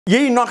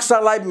यही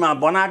नक्सालाई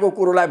बनाएको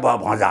कुरोलाई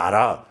भजाएर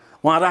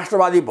उहाँ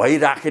राष्ट्रवादी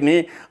भइराख्ने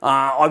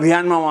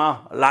अभियानमा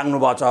उहाँ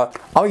लाग्नुभएको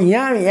छ। अब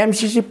यहाँ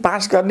एमसीसी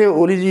पास गर्ने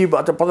ओलीजी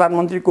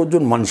प्रधानमन्त्रीको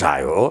जुन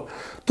मनसाय हो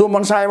त्यो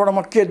मनसायबाट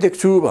म के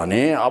देख्छु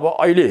भने अब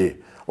अहिले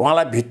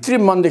उहाँलाई भित्री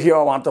मनदेखि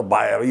अब उहाँ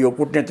त यो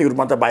कूटनीतिक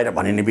रूपमा त बाहिर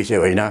भनिने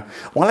विषय होइन।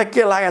 उहाँलाई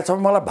के लागेको छ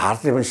मलाई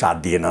भारतले पनि साथ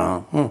दिएन,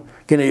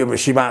 किन यो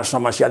सीमा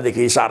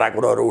समस्यादेखि सारा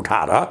कुरोहरू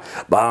उठाएर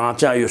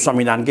चाहिँ यो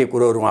संविधानकै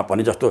कुरोहरू उहाँ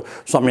पनि जस्तो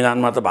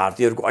संविधानमा त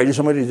भारतीयहरूको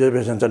अहिलेसम्म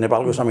रिजर्भेसन छ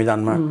नेपालको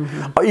संविधानमा।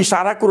 अब यी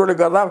सारा कुरोले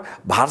गर्दा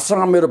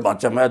भारतसँग मेरो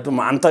एकदम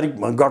आन्तरिक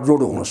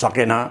गठजोड हुन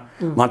सकेन।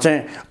 म चाहिँ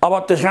अब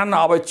त्यस कारण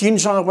अब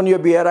चीनसँग पनि यो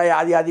बिहेराई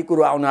आदि आदि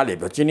कुरो आउनाले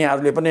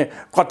चिनीहरूले पनि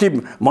कति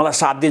मलाई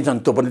साथ दिन्छन्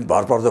त्यो पनि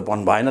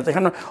भरपर्दोपन भएन। त्यस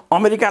कारण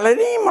अमेरिकाले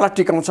नै मलाई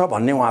टिकाउँछ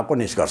भन्ने उहाँको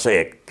निष्कर्ष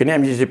एक, किन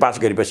एमसीसी पास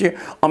गरेपछि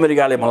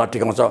अमेरिकाले मलाई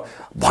टिकाउँछ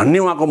भन्ने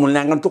उहाँको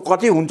मूल्याङ्कन त्यो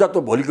कति हुन्छ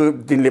त्यो भोलिको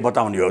दिनले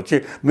बताउने हो।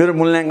 चाहिँ मेरो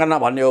मूल्याङ्कन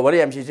भन्ने हो भने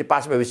एमसीसी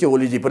पास भएपछि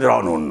ओलीजी पनि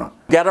रहनुहुन्न।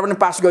 11 पनि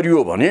पास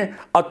गरियो भने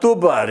त्यो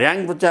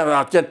ऱ्याङ्क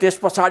त्यस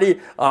पछाडि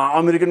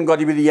अमेरिकन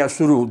गतिविधि यहाँ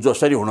सुरु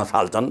जसरी हुन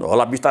थाल्छन्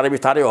होला, बिस्तारै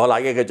बिस्तारै होला,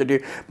 एकैचोटि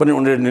पनि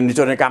उनीहरूले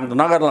निचोर्ने काम त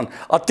नगर्लान्।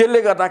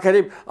 त्यसले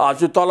गर्दाखेरि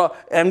तल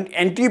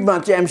एन्टीमा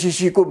चाहिँ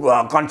एमसीसीको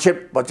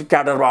कन्सेप्ट पछि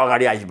क्याडरमा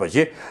अगाडि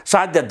आएपछि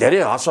सायद धेरै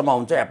हदसम्म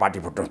हुन्छ या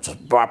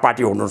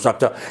पार्टी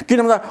हुनसक्छ। किन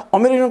भन्दा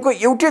अमेरिकनको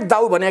एउटै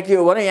दाउ भने के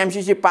हो भने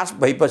एमसीसी पास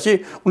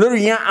भएपछि उनीहरू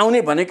यहाँ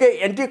आउने भनेकै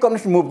एन्टी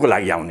कम्युनिस्ट मुभको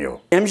लागि आउने हो।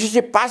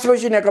 एमसीसी पास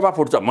भएपछि नेकपा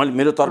फुट्छ,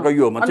 मेरो तर्क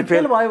यो हो।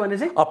 फेल भयो भने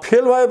चाहिँ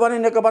फेल भयो भने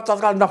नेकपा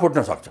तत्काल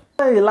नफुट्न सक्छ।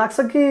 लाग्छ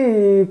कि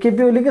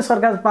केपी ओलीकै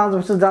सरकार 5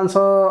 वर्ष जान्छ,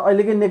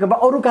 अहिलेकै नेकपा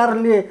अरू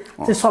कारणले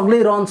चाहिँ सग्लै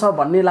रहन्छ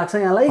भन्ने लाग्छ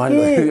यहाँलाई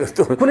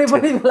कि कुनै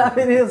पनि बेला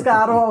फेरि यसका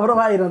आरोप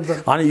आइरहन्छ?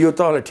 अनि यो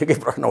त ठिकै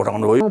प्रश्न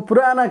उठाउनु भयो।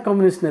 पुराना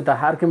कम्युनिस्ट नेता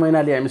आरके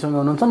मैनाली हामीसँग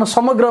हुनुहुन्छ न,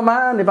 समग्रमा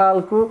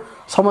नेपालको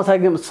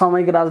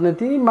समसामयिक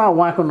राजनीतिमा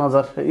उहाँको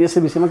नजर यसै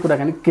विषयमा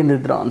कुराकानी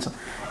केन्द्रित रहन्छ।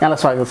 यहाँलाई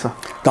स्वागत छ।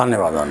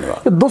 धन्यवाद धन्यवाद।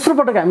 दोस्रो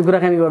पटक हामी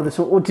कुराकानी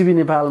गर्दैछौँ ओटिभी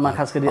नेपालमा,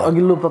 खास गरी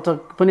अघिल्लो पटक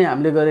पनि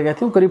हामीले गरेका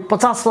थियौँ। करिब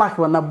 50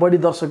 लाखभन्दा बढी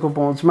दर्शकको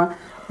पहुँचमा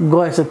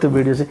गएछ त्यो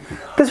भिडियो चाहिँ।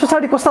 त्यस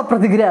पछाडि कस्ता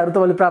प्रतिक्रियाहरू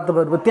तपाईँले प्राप्त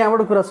गर्नुभयो?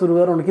 त्यहाँबाट कुरा सुरु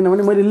गरौँ,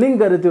 किनभने मैले लिङ्क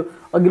गरेँ त्यो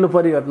अघिल्लो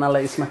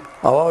परिघटनालाई यसमा।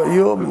 अब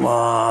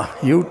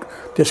यो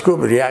त्यसको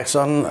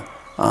रियाक्सन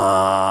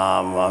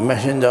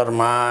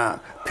मेसेन्जरमा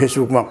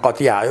फेसबुकमा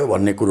कति आयो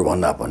भन्ने कुरो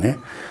भन्दा पनि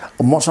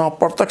मसँग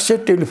प्रत्यक्ष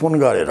टेलिफोन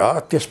गरेर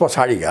त्यस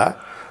पछाडिका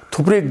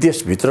थुप्रै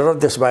देशभित्र र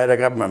देश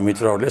बाहिरका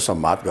मित्रहरूले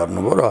संवाद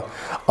गर्नुभयो। र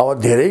अब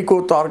धेरैको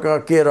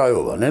तर्क के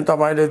रह्यो भने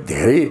तपाईँले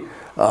धेरै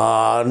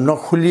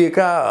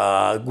नखुलिएका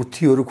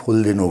गुत्थीहरू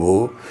खोलिदिनु भयो।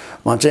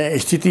 म चाहिँ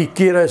स्थिति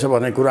के रहेछ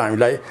भन्ने कुरो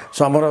हामीलाई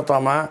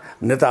समग्रतामा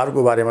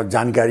नेताहरूको बारेमा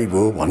जानकारी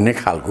भयो भन्ने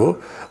खालको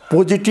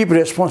पोजिटिभ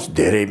रेस्पोन्स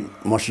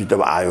धेरै मसित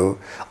आयो।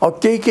 अब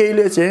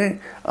केहीले चाहिँ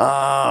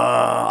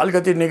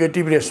अलिकति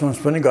नेगेटिभ रेस्पोन्स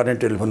पनि गर्ने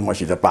टेलिफोन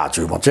मसित पाएको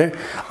छु। म चाहिँ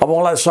अब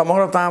मलाई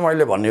समग्रता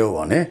मैले भन्ने हो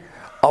भने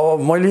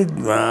अब मैले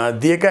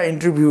दिएका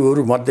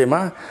इन्टरभ्यूहरू मध्येमा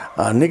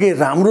निकै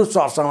राम्रो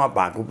चर्चामा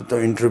भएको त्यो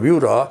इन्टरभ्यू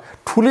र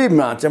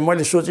ठुलैमा चाहिँ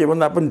मैले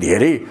सोचेभन्दा पनि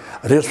धेरै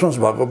रेस्पोन्स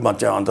भएको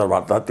चाहिँ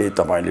अन्तर्वार्ता त्यही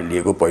तपाईँले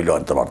लिएको पहिलो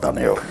अन्तर्वार्ता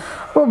नै हो।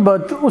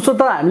 उसो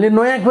त हामीले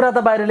नयाँ कुरा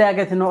त बाहिर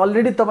ल्याएका थिएनौँ।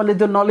 अलरेडी तपाईँले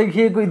त्यो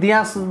नलेखिएको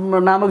इतिहास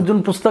नामक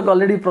जुन पुस्तक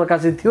अलरेडी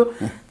प्रकाशित थियो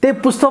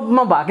त्यही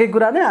पुस्तकमा भएकै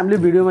कुरा नै हामीले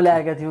भिडियोमा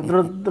ल्याएका थियौँ।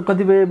 तर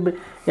कतिपय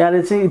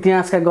यहाँले चाहिँ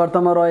इतिहासका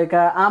गर्तमा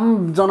रहेका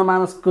आम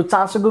जनमानसको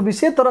चासोको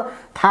विषय तर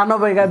थाहा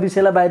नभएका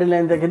विषयलाई बाहिर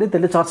ल्याइँदाखेरि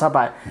त्यसले चर्चा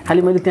पायो,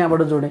 खालि मैले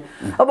त्यहाँबाट जोडेँ।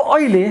 अब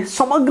अहिले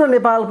समग्र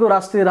नेपालको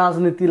राष्ट्रिय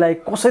राजनीतिलाई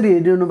कसरी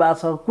हेरिरहनु भएको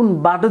छ, कुन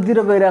बाटोतिर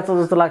गइरहेछ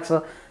जस्तो लाग्छ?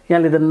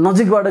 यहाँले त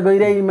नजिकबाट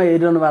गइरहेमा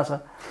हेरिरहनु भएको छ।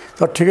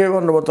 त ठिकै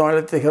गर्नुभयो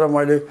तपाईँले। त्यतिखेर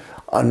मैले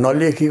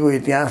नलेखेको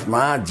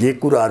इतिहासमा जे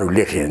कुराहरू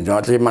लेखेँ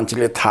जहाँ चाहिँ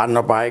मान्छेले थाहा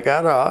नपाएका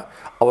र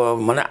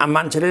अब माने आम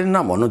मान्छेले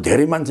नभन्नु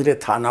धेरै मान्छेले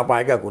थाहा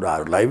नपाएका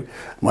कुराहरूलाई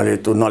मैले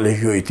त्यो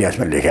नलेखेको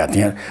इतिहासमा लेखेका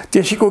थिएँ।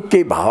 त्यसैको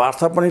केही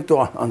भावार्थ पनि त्यो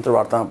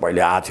अन्तर्वार्तामा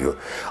पहिले आएको थियो।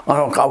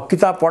 अब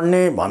किताब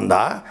पढ्ने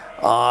भन्दा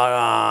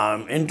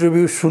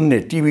इन्टरभ्यू सुन्ने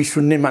टिभी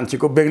सुन्ने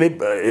मान्छेको बेग्लै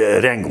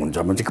ऱ्याङ्क हुन्छ।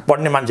 मान्छे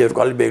पढ्ने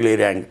मान्छेहरूको अलिक बेग्लै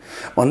ऱ्याङ्क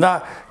भन्दा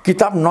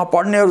किताब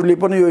नपढ्नेहरूले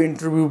पनि यो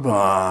इन्टरभ्यू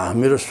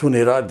मेरो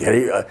सुनेर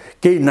धेरै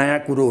केही नयाँ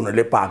कुरो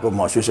उनीहरूले पाएको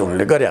महसुस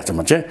उनीहरूले गरिरहेको छ।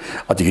 म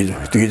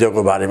चाहिँ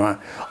हिजोको बारेमा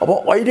अब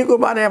अहिलेको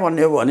बारेमा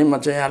भन्ने हो भने म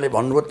चाहिँ यहाँले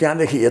भन्नुभयो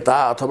त्यहाँदेखि यता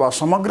अथवा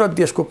समग्र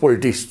देशको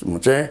पोलिटिक्स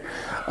चाहिँ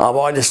अब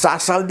अहिले 7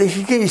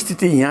 सालदेखिकै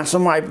स्थिति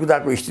यहाँसम्म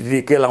आइपुग्दाको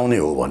स्थिति के लाउने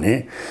हो भने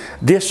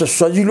देश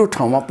सजिलो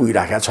ठाउँमा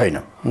पुगिरहेको छैन।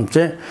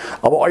 चाहिँ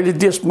अब अहिले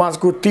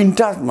देशमाको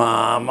 3टा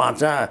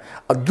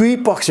चाहिँ दुई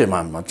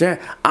पक्षमा चाहिँ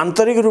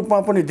आन्तरिक रूपमा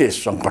पनि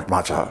देश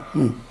सङ्कटमा छ।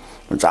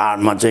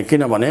 चाडमा चाहिँ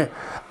किनभने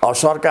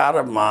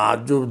सरकारमा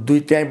जो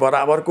 2/3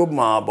 बराबरको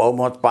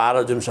बहुमत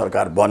पाएर जुन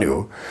सरकार बन्यो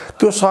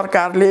त्यो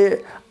सरकारले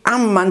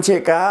आम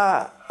मान्छेका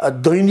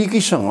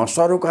दैनिकीसँग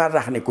सरोकार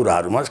राख्ने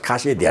कुराहरूमा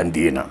खासै ध्यान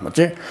दिएन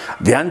चाहिँ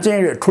ध्यान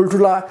चाहिँ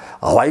ठुल्ठुला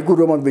हवाई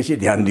कुरोमा बेसी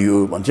ध्यान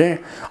दियो चाहिँ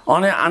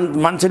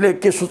अनि मान्छेले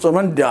के सोच्छ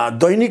भने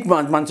दैनिक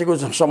मान्छेको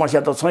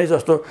समस्या त छैन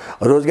जस्तो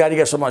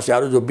रोजगारीका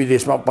समस्याहरू जो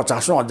विदेशमा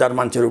 50,000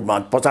 मान्छेहरू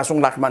 50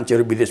 लाख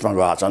मान्छेहरू विदेशमा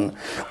गएका छन्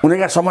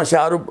उनीहरूका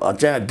समस्याहरू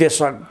चाहिँ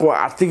देशको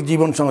आर्थिक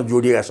जीवनसँग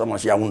जोडिएका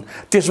समस्या हुन्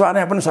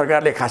त्यसबारे पनि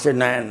सरकारले खासै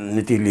नयाँ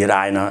नीति लिएर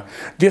आएन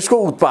देशको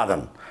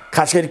उत्पादन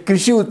खास गरी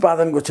कृषि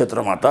उत्पादनको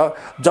क्षेत्रमा त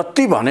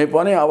जति भने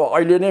पनि अब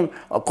अहिले नै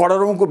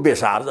करोडौँको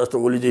बेसार जस्तो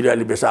ओलीजीले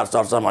अहिले बेसार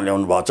चर्चामा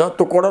ल्याउनु भएको छ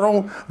त्यो करोडौँ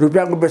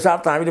रुपियाँको बेसार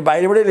त हामीले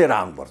बाहिरबाटै लिएर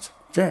आउनुपर्छ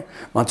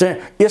चाहिँ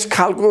यस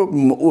खालको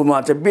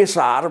चाहिँ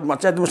बेसारमा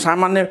चाहिँ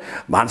सामान्य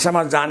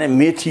भान्सामा जाने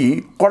मेथी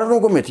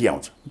करोडौँको मेथी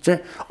आउँछ चाहिँ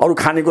अरू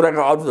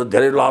खानेकुराका अरू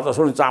धेरै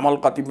लहर चामल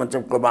कति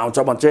आउँछ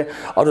भने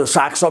अरू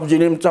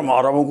सागसब्जीले पनि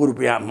अरबौँको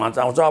रुपियाँमा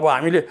आउँछ अब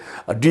हामीले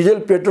डिजल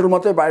पेट्रोल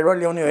मात्रै बाहिरबाट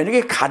ल्याउने होइन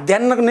कि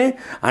खाद्यान्न नै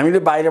हामीले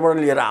बाहिरबाट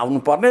लिएर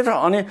आउनुपर्ने र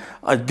अनि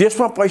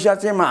देशमा पैसा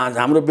चाहिँ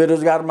हाम्रो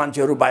बेरोजगार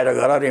मान्छेहरू बाहिर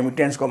गएर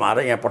रेमिटेन्स कमाएर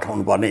यहाँ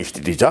पठाउनु पर्ने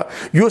स्थिति छ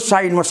यो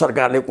साइडमा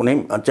सरकारले कुनै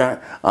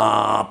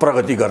चाहिँ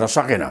प्रगति गर्न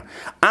सकेन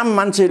आम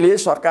मान्छेले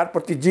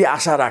सरकारप्रति जे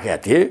आशा राखेका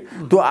थिए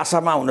त्यो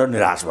आशामा उनीहरू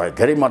निराश भए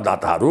धेरै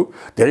मतदाताहरू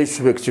धेरै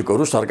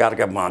शुभेच्छुकहरू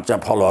सरकारका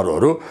चाहिँ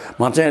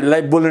फलोअरहरूमा चाहिँ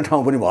लाई बोल्ने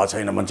ठाउँ पनि भएको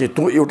छैन भने चाहिँ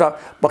त्यो एउटा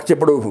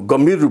पक्षबाट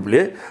गम्भीर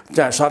रूपले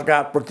चाहिँ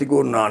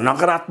सरकारप्रतिको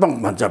नकारात्मक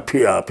भन्छ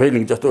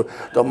फिलिङ जस्तो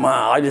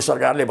अहिले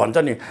सरकारले भन्छ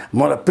नि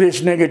मलाई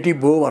प्रेस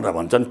नेगेटिभ हो भनेर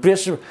भन्छन्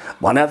प्रेस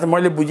भने त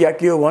मैले बुझिया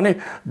के हो भने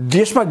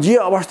देशमा जे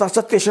अवस्था छ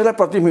त्यसैलाई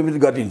प्रतिबिम्बित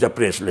गरिदिन्छ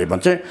प्रेसले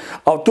भन्छ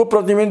अब त्यो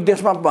प्रतिबिम्बित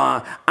देशमा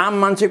आम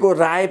मान्छेको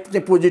राय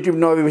चाहिँ पोजिटिभ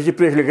नभएपछि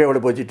प्रेस लेखेर एउटा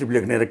पोजिटिभ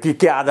लेख्ने र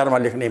के आधारमा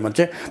लेख्ने भन्छ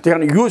त्यही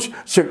कारण यो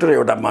सेक्टर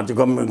एउटा मान्छे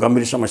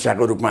गम्भीर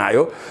समस्याको रूपमा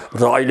आयो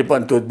र अहिले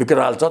पनि त्यो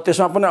विकराल छ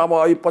त्यसमा पनि अब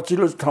अहिले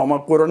पछिल्लो ठाउँमा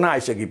कोरोना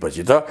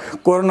आइसकेपछि त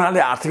कोरोनाले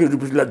आर्थिक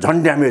रूपले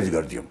झन् ड्यामेज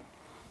गरिदियो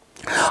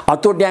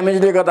त्यो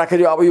ड्यामेजले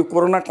गर्दाखेरि अब यो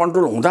कोरोना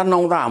कन्ट्रोल हुँदा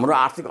नहुँदा हाम्रो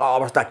आर्थिक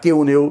अवस्था के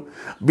हुने हो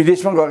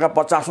विदेशमा गएका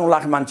 50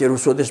 लाख मान्छेहरू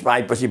स्वदेशमा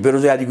आएपछि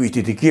बेरोजगारीको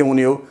स्थिति के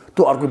हुने हो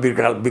त्यो अर्को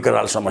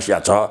विकराल समस्या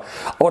छ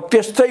अब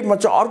त्यस्तैमा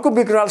चाहिँ अर्को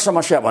विकराल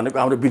समस्या भनेको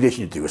हाम्रो विदेश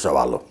नीतिको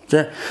सवाल हो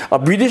चाहिँ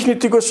अब विदेश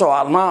नीतिको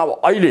सवालमा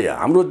अब अहिले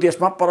हाम्रो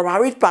देशमा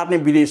प्रभावित पार्ने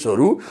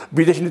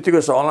विदेश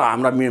नीतिको सवालमा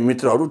हाम्रा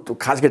मित्रहरू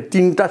खास गरी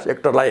 3टा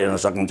सेक्टरलाई हेर्न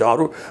सकिन्छ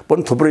अरू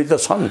पनि थुप्रै त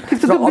छन्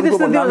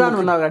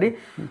अगाडि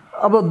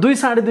अब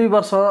 2.5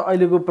 वर्ष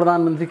अहिलेको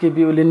प्रधानमन्त्री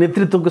केपी ओली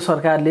नेतृत्वको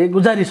सरकारले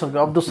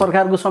गुजारिसक्यो अब त्यो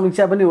सरकारको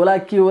समीक्षा पनि होला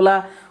के होला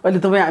अहिले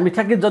तपाईँ हामी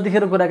ठ्याक्कै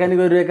जतिखेर कुराकानी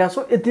गरिरहेका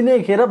छौँ यति नै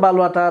खेर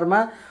बालुवाटारमा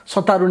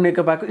सत्तारूढ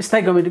नेकपाको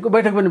स्थायी कमिटीको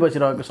बैठक पनि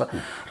बसिरहेको छ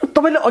र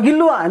तपाईँले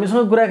अघिल्लो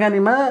हामीसँग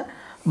कुराकानीमा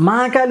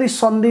महाकाली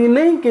सन्धि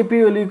नै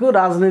केपी ओलीको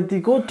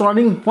राजनीतिको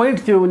टर्निङ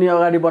पोइन्ट थियो उनी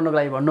अगाडि बढ्नको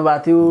लागि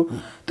भन्नुभएको थियो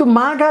त्यो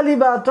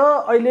महाकालीबाट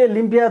अहिले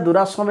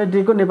लिम्पियाधुरा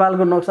समेटेको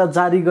नेपालको नक्सा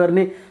जारी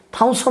गर्ने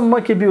ठाउँसम्म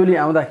केपी ओली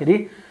आउँदाखेरि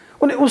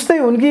उनी उस्तै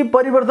हुन् कि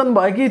परिवर्तन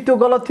भयो कि त्यो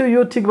गलत थियो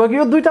यो ठिक भयो कि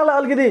यो दुईटालाई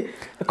अलिकति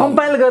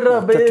कम्पाइल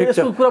गरेर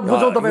यसको कुरा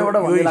बुझौँ तपाईँबाट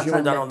भन्ने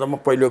लाग्छ जाँदा म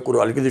पहिलो कुरो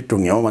अलिकति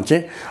टुङ्ग्यौँ भने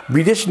चाहिँ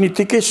विदेश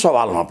नीतिकै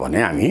सवालमा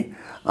पनि हामी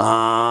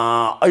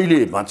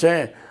अहिलेमा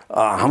चाहिँ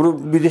हाम्रो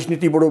विदेश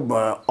नीति बडो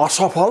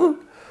असफल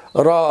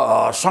र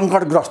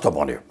सङ्कटग्रस्त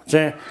बन्यो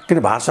चाहिँ किन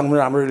भारतसँग पनि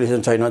राम्रो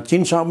रिलेसन छैन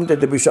चीनसँग पनि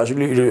त्यति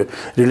विश्वासले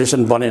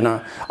रिलेसन बनेन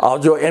अब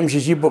जो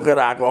एमसिसी बोकेर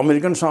आएको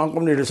अमेरिकनसँगको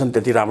पनि रिलेसन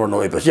त्यति राम्रो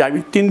नभएपछि हामी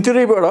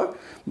तिनतिरैबाट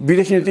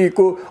विदेश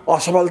नीतिको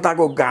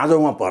असफलताको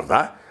गाँजोमा पर्दा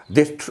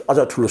देश अझ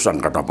ठुलो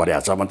सङ्कटमा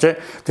परेको छ भने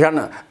चाहिँ त्यही कारण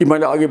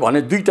मैले अघि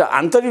भने दुईटा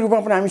आन्तरिक रूपमा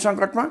पनि हामी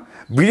सङ्कटमा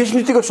विदेश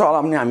नीतिको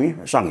सवालमा पनि हामी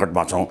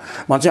सङ्कटमा छौँ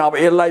भने चाहिँ अब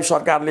यसलाई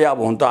सरकारले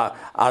अब हुन त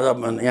आज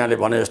यहाँले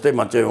भने जस्तै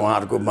चाहिँ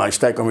उहाँहरूको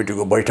स्थायी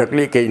कमिटीको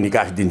बैठकले केही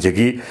निकास दिन्छ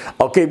कि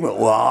अब केही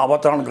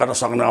अवतरण गर्न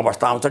सक्ने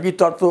अवस्था आउँछ कि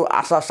तर त्यो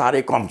आशा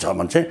साह्रै कम छ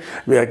भने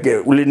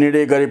चाहिँ उसले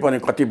निर्णय गरे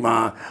पनि कतिमा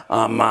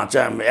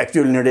चाहिँ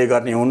एक्चुअल निर्णय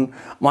गर्ने हुन्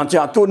भने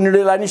चाहिँ त्यो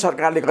निर्णयलाई नै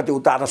सरकारले कति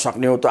उतार्न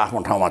सक्ने हो त्यो आफ्नो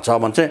ठाउँमा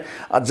छ भने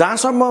चाहिँ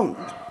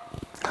जहाँसम्म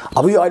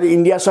अब यो अहिले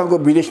इन्डियासँगको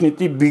विदेश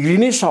नीति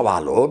बिग्रिने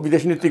सवाल हो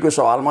विदेश नीतिको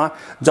सवालमा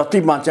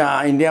जतिमा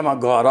चाहिँ इन्डियामा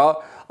गएर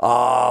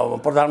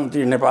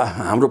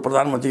हाम्रो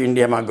प्रधानमन्त्री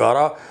इन्डियामा गएर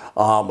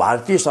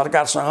भारतीय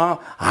सरकारसँग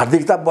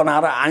हार्दिकता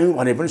बनाएर आयौँ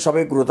भने पनि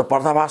सबै कुरो त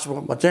पर्दाफास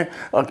भयो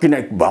चाहिँ किन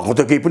भएको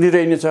त केही पनि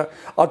रहेनछ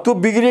त्यो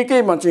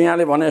बिग्रिएकैमा चाहिँ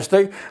यहाँले भने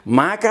जस्तै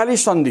महाकाली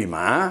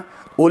सन्धिमा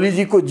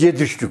ओलीजीको जे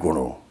दृष्टिकोण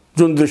हो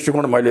जुन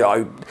दृष्टिकोण मैले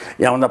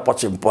यहाँभन्दा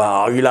पछि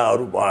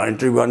अघिल्लाहरू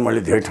इन्टरभ्यूमा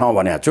मैले धेरै ठाउँ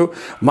भनेको छु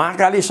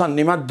महाकाली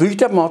सन्धिमा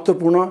दुईटा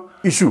महत्त्वपूर्ण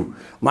इस्यु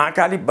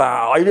महाकाली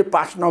अहिले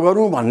पास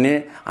नगरौँ भन्ने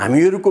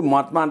हामीहरूको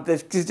मतमा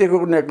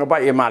त्यसको नेकपा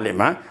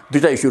एमालेमा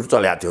दुईटा इस्युहरू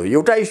चलेको थियो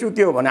एउटा इस्यु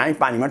के हो भने हामी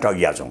पानीमा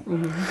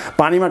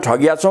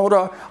ठगिया छौँ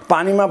र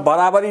पानीमा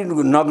बराबरी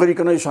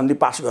नगरिकन यो सन्धि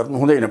पास गर्नु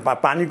हुँदैन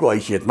पानीको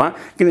हैसियतमा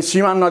किन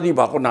सीमा नदी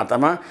भएको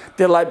नातामा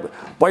त्यसलाई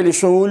पहिले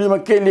सुउलीमा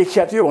के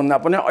लेखिया थियो भन्दा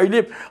पनि अहिले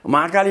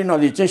महाकाली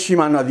नदी चाहिँ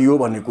सीमा नदी हो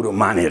भन्ने कुरो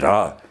मानेर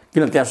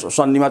किन त्यहाँ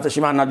सन्धिमा त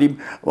सीमा नदी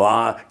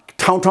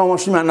ठाउँ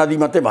सीमा नदी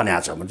मात्रै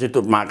भनेको छ भने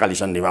त्यो महाकाली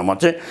सन्धिमा म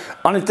चाहिँ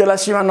अनि त्यसलाई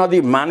सीमा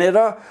नदी मानेर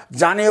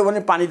जाने हो भने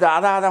पानी त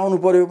आधा हुनु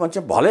पर्यो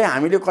भने भले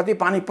हामीले कति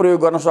पानी प्रयोग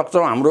गर्न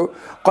सक्छौँ हाम्रो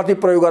कति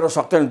प्रयोग गर्न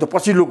सक्दैनौँ त्यो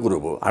पछिल्लो कुरो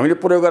भयो हामीले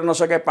प्रयोग गर्न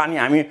सके पानी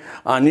हामी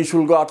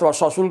निःशुल्क अथवा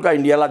सशुल्क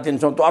इन्डियालाई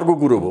दिन्छौँ त्यो अर्को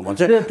कुरो भयो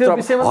भन्छ त्यो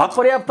विषयमा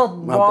पर्याप्त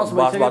बहस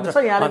भइसकेको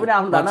छ यहाँले पनि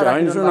आफ्नो धारणा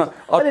राख्नु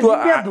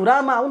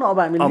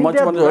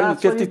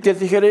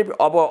त्यतिखेरै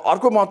अब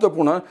अर्को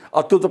महत्त्वपूर्ण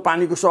त्यो त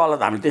पानीको सवाल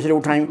हामीले त्यसरी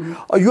उठायौँ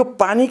यो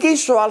पानीकै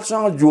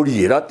सवालसँग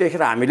जोडिएर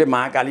त्यतिखेर हामीले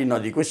महाकाली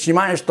नदीको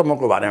सीमा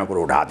स्तम्भको बारेमा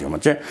कुरो उठाएको थियौँ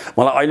चाहिँ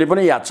मलाई अहिले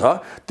पनि याद छ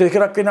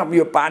त्यतिखेर किन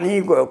यो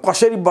पानी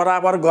कसरी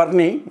बराबर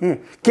गर्ने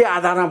के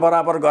आधारमा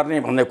बराबर गर्ने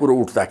भन्ने कुरो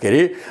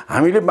उठ्दाखेरि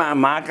हामीले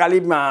महाकाली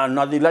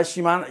नदीलाई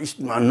सीमा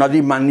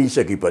नदी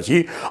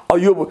मानिसकेपछि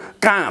यो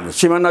कहाँ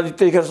सीमा नदी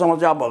त्यतिखेरसम्म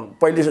चाहिँ अब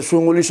पहिले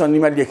सुङ्गुली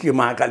सन्धिमा लेखियो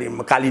महाकाली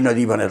काली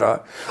नदी भनेर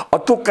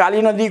त्यो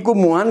काली नदीको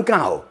मुहान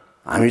कहाँ हो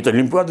हामी त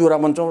लिम्पुवाधुरा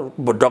भन्छौँ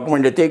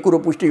डकुमेन्टले त्यही कुरो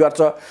पुष्टि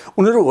गर्छ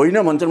उनीहरू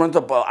होइन भन्छन् भने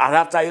त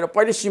आधार चाहिएर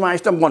पहिले सीमा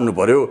स्तम्भ बन्नु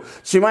पर्यो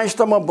सीमा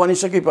स्तम्भ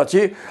बनिसकेपछि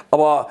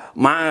अब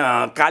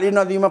काली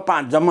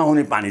नदीमा जम्मा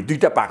हुने पानी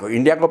दुईवटा पाखो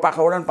इन्डियाको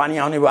पाखाबाट पनि पानी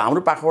आउने भयो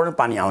हाम्रो पाखाबाट पनि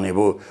पानी आउने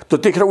भयो त्यो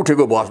त्यतिखेर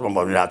उठेको बहसमा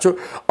भनिरहेको छु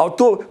अब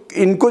त्यो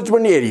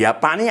इन्क्रोचमेन्ट एरिया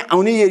पानी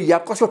आउने एरिया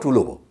कस्तो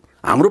ठुलो भयो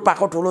हाम्रो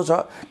पाखो ठुलो छ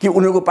कि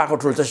उनीहरूको पाखो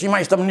ठुलो छ सीमा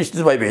स्तम्भ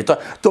निश्चित भए त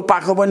त्यो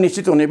पाखो पनि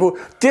निश्चित हुने भयो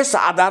त्यस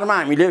आधारमा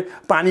हामीले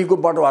पानीको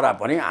बटवारा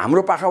पनि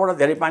हाम्रो पाखाबाट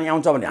धेरै पानी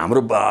आउँछ भने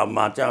हाम्रो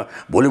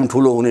भोल्युम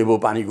ठुलो हुने भयो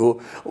पानीको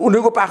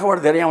उनीहरूको पाखाबाट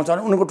धेरै आउँछ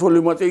भने उनीहरूको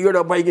ठुलोमा चाहिँ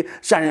एउटा बाइक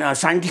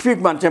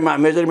साइन्टिफिक मान्छेमा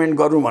मेजरमेन्ट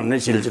गरौँ भन्ने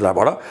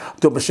सिलसिलाबाट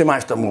त्यो सीमा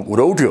स्तम्भको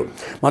कुरो उठ्यो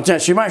म चाहिँ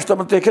सीमा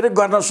स्तम्भ त्यतिखेरै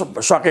गर्न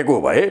सकेको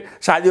भए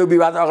सायद यो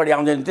विवाद अगाडि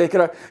आउँदैन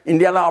त्यतिखेर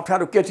इन्डियालाई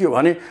अप्ठ्यारो के थियो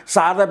भने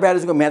शारदा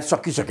ब्यारेजको म्याच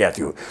सकिसकेको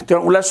थियो त्यो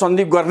उसलाई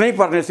सन्धि गर्नै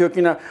पर्ने थियो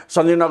किन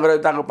सन्धि नगरेर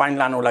यताको पानी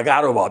लानुलाई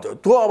गाह्रो भयो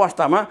त्यो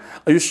अवस्थामा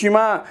यो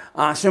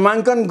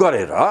सीमाङ्कन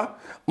गरेर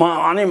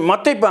अनि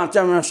मात्रै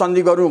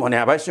सन्धि गरौँ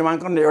भने भाइ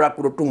सीमाङ्कनले एउटा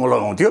कुरो टुङ्गो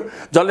लगाउँथ्यो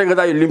जसले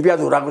गर्दा यो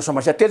लिम्पियाधुराको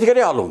समस्या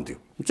त्यतिखेरै हल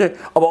हुन्थ्यो चाहिँ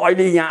अब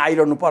अहिले यहाँ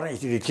आइरहनु पर्ने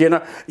स्थिति थिएन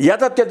या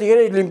त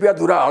त्यतिखेरै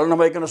लिम्पियाधुरा हल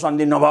नभइकन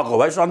सन्धि नभएको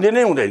भए सन्धि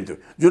नै हुँदैन थियो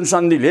जुन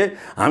सन्धिले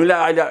हामीलाई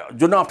अहिले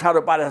जुन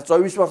अप्ठ्यारो पारेको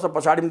 24 वर्ष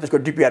पछाडि पनि त्यसको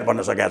डिपिआर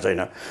बन्न सकेको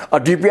छैन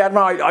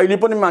डिपिआरमा अहिले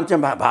पनि मान्छे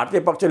भारतीय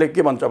पक्षले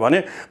के भन्छ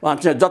भने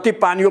मान्छे जति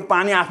पानी हो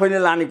पानी आफैले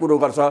लाने कुरो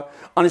गर्छ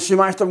अनि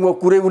सीमा स्तम्भको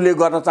कुरै उसले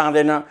गर्न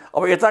चाहँदैन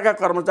अब यताका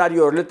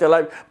कर्मचारीहरूले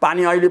त्यसलाई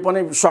पानी अहिले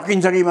पनि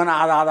सकिन्छ कि भनेर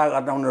आधा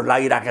गर्न उनीहरू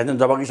लागिराखेका छन्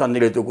जबकि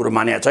सन्धिले त्यो कुरो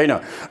मानेको छैन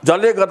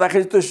जसले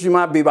गर्दाखेरि त्यो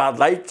सीमा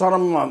विवादलाई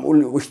चरम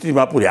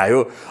स्थितिमा पुर्यायो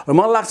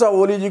मलाई लाग्छ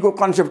ओलीजीको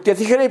कन्सेप्ट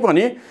त्यतिखेरै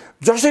पनि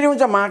जसरी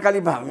हुन्छ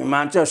महाकाली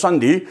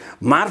सन्धि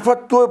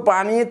मार्फत त्यो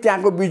पानी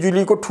त्यहाँको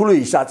बिजुलीको ठुलो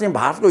हिस्सा चाहिँ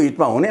भारतको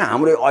हितमा हुने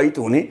हाम्रो अहित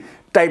हुने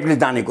टाइपले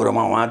जाने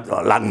कुरोमा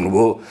उहाँ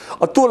लाग्नुभयो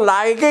त्यो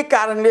लागेकै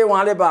कारणले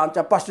उहाँले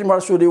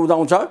पश्चिमबाट सूर्य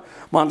उदाउँछ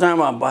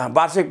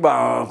वार्षिक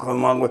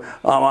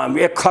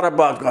 1 खरब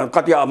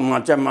कति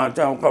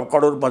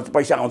करोड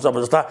पैसा आउँछ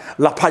जस्ता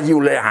लफाजी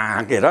उसले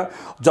हाँकेर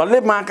जसले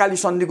महाकाली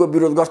सन्धिको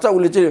विरोध गर्छ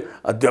उसले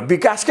चाहिँ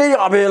विकासकै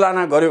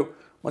अवहेलना गर्यो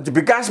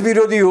विकास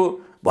विरोधी हो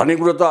भन्ने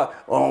कुरो त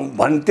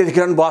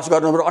त्यतिखेर बहस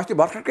गर्नु अस्ति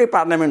भर्खरकै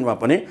पार्लियामेन्टमा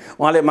पनि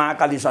उहाँले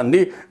महाकाली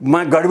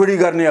सन्धिमा गडबडी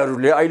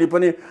गर्नेहरूले अहिले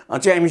पनि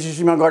चाहिँ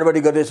एमसिसीमा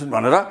गडबडी गर्दैछन्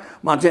भनेर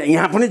चाहिँ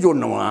यहाँ पनि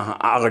जोड्नु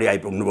अगाडि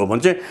आइपुग्नु भयो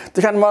भने चाहिँ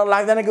त्यस कारण मलाई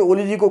लाग्दैन कि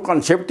ओलीजीको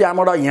कन्सेप्ट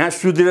त्यहाँबाट यहाँ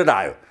सुध्रेर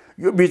आयो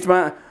यो बिचमा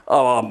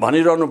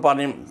भनिरहनु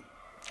पर्ने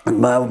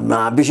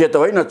विषय त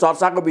होइन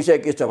चर्चाको विषय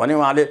के छ भने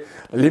उहाँले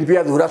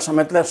लिम्पियाधुरा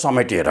समेतलाई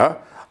समेटेर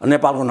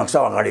नेपालको नक्सा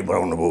अगाडि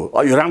बढाउनु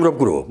भयो यो राम्रो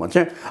कुरो हो भन्छ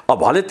अब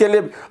भले त्यसले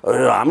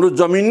हाम्रो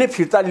जमिन नै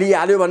फिर्ता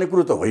लिइहाल्यो भन्ने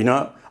कुरो त होइन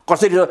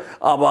कसरी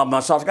अब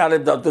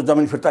सरकारले त्यो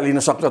जमिन फिर्ता लिन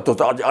सक्छ त्यो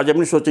त अझै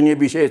पनि सोचनीय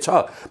विषय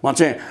छ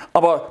भन्छ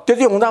अब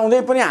त्यति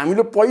हुँदाहुँदै पनि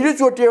हामीले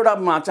पहिलोचोटि एउटा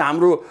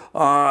हाम्रो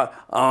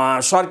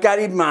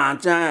सरकारी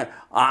चाहिँ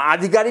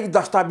आधिकारिक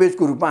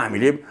दस्तावेजको रूपमा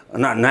हामीले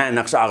नयाँ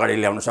नक्सा अगाडि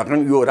ल्याउन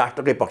सक्यौँ यो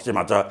राष्ट्रकै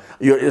पक्षमा छ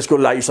यो यसको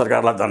लागि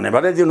सरकारलाई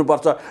धन्यवादै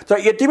दिनुपर्छ तर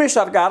यतिमै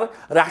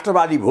सरकार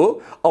राष्ट्रवादी भयो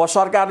अब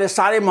सरकारले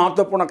साह्रै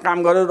महत्त्वपूर्ण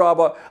काम गर्यो र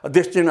अब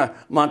देश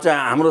चाहिँ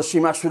हाम्रो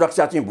सीमा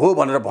सुरक्षा चाहिँ भयो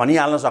भनेर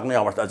भनिहाल्न सक्ने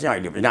अवस्था चाहिँ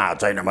अहिले पनि आएको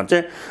छैन भने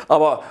चाहिँ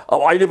अब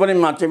अहिले पनि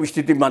चाहिँ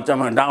स्थिति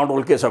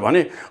डाउनडोल के छ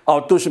भने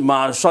अब त्यो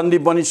सन्धि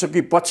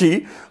बनिसकेपछि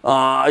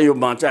यो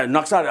चाहिँ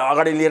नक्सा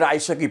अगाडि लिएर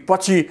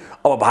आइसकेपछि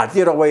अब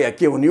भारतीय रवैया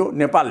के हुने हो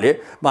नेपालले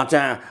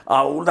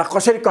उसलाई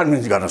कसरी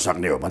कन्भिन्स गर्न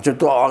सक्ने हो भन्छ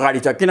त्यो अगाडि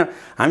छ किन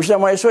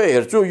हामीसँग म यसो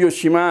हेर्छु यो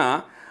सीमा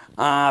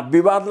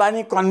विवादलाई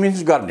नै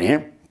कन्भिन्स गर्ने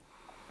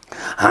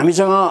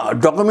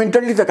हामीसँग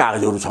डकुमेन्टरी त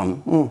कागजहरू छन्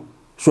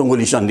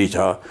सुङ्गुली सन्धि छ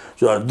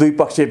दुई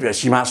पक्ष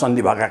सीमा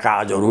सन्धि भएका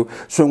कागजहरू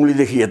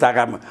सुङ्गुलीदेखि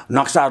यताका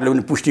नक्साहरूले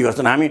पनि पुष्टि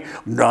गर्छन् हामी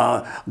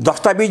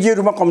दस्तावेजी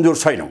रूपमा कमजोर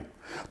छैनौँ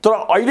तर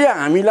अहिले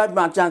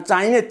हामीलाई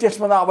चाहिने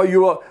त्यसमा अब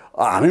यो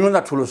हामीभन्दा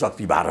ठुलो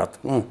शक्ति भारत,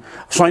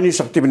 सैनिक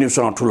शक्ति पनि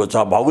उसँग ठुलो छ,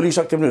 भौगोलिक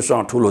शक्ति पनि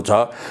उसँग ठुलो छ।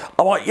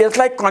 अब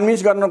यसलाई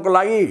कन्भिन्स गर्नको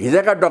लागि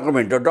हिजोका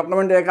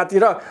डकुमेन्ट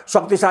एकातिर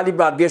शक्तिशाली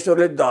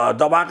देशहरूले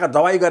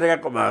दबाई गरेका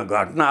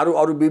घटनाहरू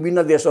अरू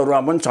विभिन्न देशहरूमा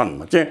पनि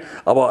छन्। चाहिँ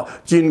अब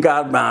चीनका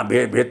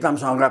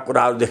भियतनामसँगका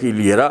कुराहरूदेखि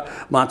लिएर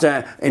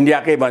चाहिँ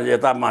इन्डियाकै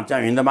यता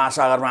चाहिँ हिन्द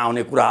महासागरमा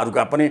आउने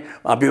कुराहरूका पनि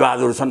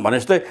विवादहरू छन् भने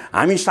जस्तै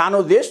हामी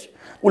सानो देश,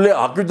 उसले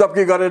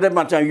हक्कीदप्की गरेर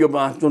चाहिँ यो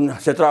जुन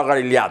क्षेत्र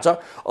अगाडि ल्याएको छ,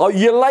 अब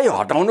यसलाई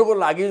हटाउनको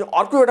लागि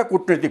अर्को एउटा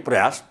कूटनीतिक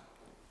प्रयास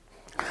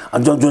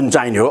जुन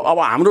चाहिने हो। अब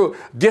हाम्रो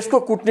देशको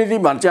कूटनीति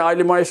भन्छ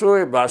अहिले म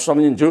यसो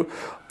सम्झिन्छु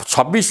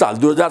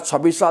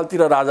 2026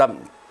 सालतिर राजा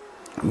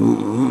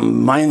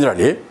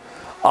महेन्द्रले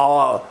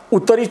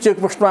उत्तरी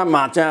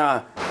चेकपोस्टमा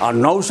चाहिँ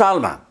 9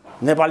 सालमा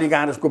नेपाली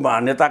काङ्ग्रेसको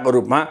नेताको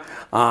रूपमा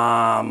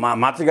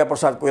मातृका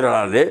प्रसाद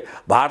कोइरालाले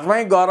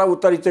भारतमै गएर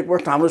उत्तरी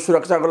चेकपोस्ट हाम्रो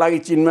सुरक्षाको लागि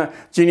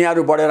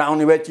चिनियाहरू बढेर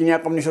आउने भए, चिनिया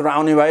कम्युनिस्टहरू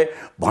आउने भए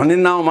भन्ने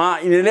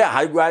नाउँमा यिनीहरूले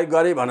हाइगुहाई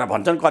गरे भनेर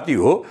भन्छन्। कति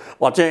हो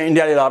चाहिँ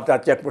इन्डियाले लगता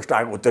चेकपोस्ट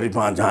आएको उत्तरी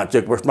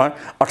चेकपोस्टमा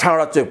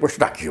 18वटा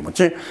चेकपोस्ट राखियो।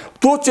 चाहिँ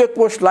त्यो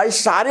चेकपोस्टलाई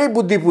साह्रै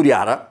बुद्धि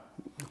पुर्याएर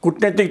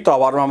कूटनीतिक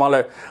तवरमा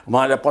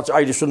मलाई पछि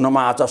अहिले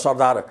सुन्नमा आएको छ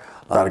सरदार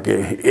के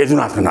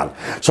यदुनाथ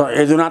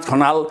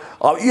खनाल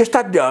अब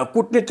यस्ता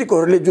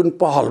कूटनीतिकहरूले जुन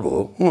पहल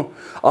भयो,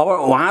 अब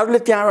उहाँहरूले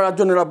त्यहाँबाट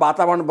जुन एउटा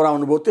वातावरण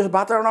बनाउनु भयो, त्यस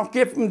वातावरणमा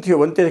के थियो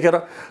भने त्यतिखेर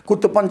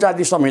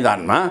पञ्चायती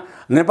संविधानमा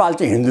नेपाल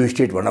चाहिँ हिन्दू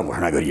स्टेट भनेर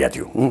घोषणा गरिएको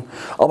थियो।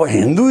 अब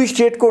हिन्दू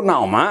स्टेटको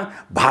नाउँमा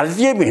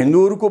भारतीय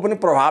हिन्दूहरूको पनि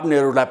प्रभाव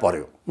नेहरूलाई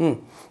पर्यो,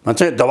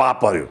 चाहिँ दबाब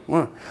पर्यो।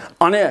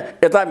 अनि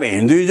यता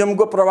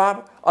हिन्दुइजमको प्रभाव,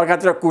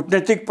 अर्कातिर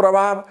कूटनीतिक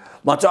प्रभाव,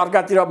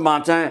 अर्कातिर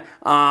चाहिँ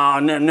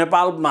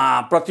नेपालमा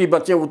प्रति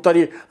चाहिँ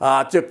उत्तरी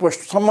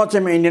चेकपोस्टसम्म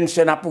चाहिँ इन्डियन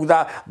सेना पुग्दा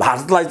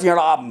भारतलाई चाहिँ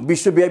एउटा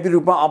विश्वव्यापी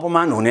रूपमा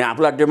अपमान हुने,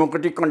 आफूलाई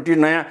डेमोक्रेटिक कन्ट्री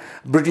नयाँ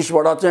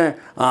ब्रिटिसबाट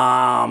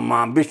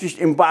चाहिँ ब्रिटिस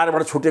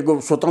इम्पायरबाट छुटेको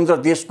स्वतन्त्र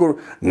देशको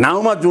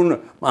नाउँमा जुन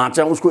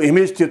चाहिँ उसको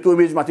इमेज थियो त्यो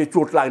इमेजमाथि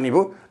चोट लाग्ने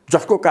भयो,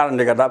 जसको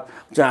कारणले गर्दा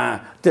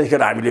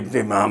त्यतिखेर हामीले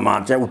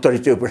चाहिँ उत्तरी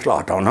चेकपोस्टलाई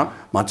हटाउन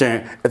चाहिँ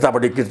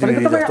यतापट्टि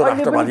कृत्रिम जस्तो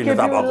राष्ट्रवादी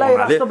नेता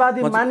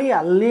भएको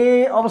मानिहाल्ने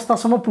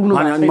अवस्थासम्म पुग्नु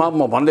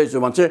म भन्दैछु।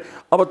 चाहिँ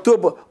अब त्यो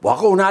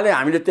भएको हुनाले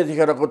हामीले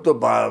त्यतिखेरको त्यो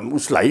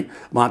उसलाई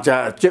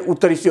चाहिँ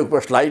उत्तरी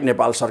चेकपोस्टलाई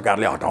नेपाल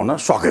सरकारले हटाउन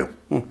सक्यो।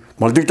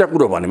 मैले दुईवटा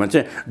कुरो भने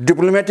चाहिँ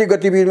डिप्लोमेटिक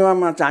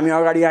गतिविधिमा हामी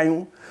अगाडि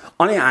आयौँ,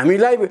 अनि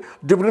हामीलाई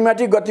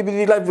डिप्लोमेटिक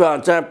गतिविधिलाई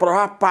चाहिँ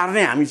प्रभाव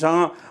पार्ने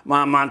हामीसँग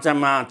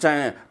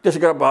चाहिँ त्यसै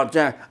गरी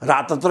चाहिँ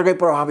राजतन्त्रकै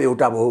प्रभाव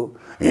एउटा भयो,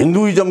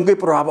 हिन्दुइजमकै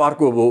प्रभाव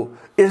अर्को भयो।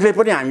 यसले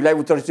पनि हामीलाई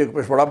उत्तरी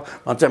चेकपोस्टबाट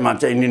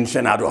चाहिँ इन्डियन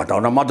सेनाहरू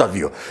हटाउन मद्दत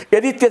दियो।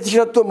 यदि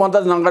त्यतिखेर त्यो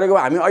मद्दत नगरेको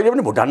हामी अहिले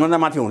पनि भुटानभन्दा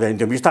माथि हुँदैन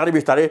थियो। बिस्तारै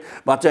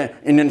चाहिँ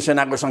इन्डियन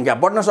सेनाको सङ्ख्या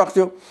बढ्न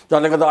सक्थ्यो,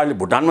 जसले गर्दा अहिले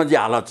भुटानमा जे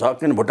हालत छ,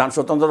 किन भुटान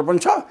स्वतन्त्र पनि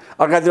छ,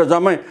 अर्कातिर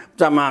जम्मै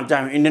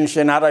इन्डियन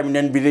सेना र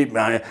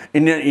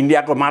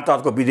इन्डियाको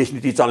मातहतको विदेश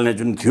नीति चल्ने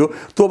जुन थियो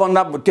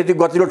त्योभन्दा त्यति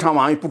गतिलो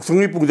ठाउँमा हामी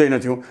पुग्छौँ पुग्दैन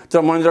थियौँ।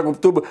 तर महेन्द्रको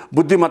त्यो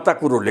बुद्धिमत्ता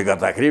कुरोहरूले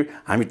गर्दाखेरि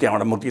हामी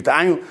त्यहाँबाट मुक्ति त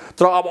आयौँ।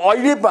 तर अब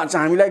अहिले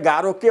चाहिँ हामीलाई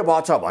गाह्रो के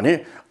भएछ भने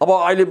अब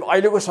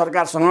अहिलेको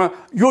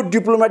सरकारसँग यो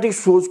डिप्लोमेटिक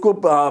सोचको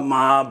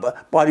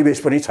परिवेश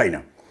पनि छैन।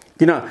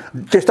 किन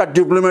त्यस्ता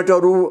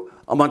डिप्लोमेटहरू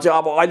चाहिँ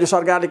अब अहिले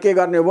सरकारले के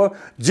गर्ने हो,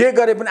 जे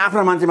गरे पनि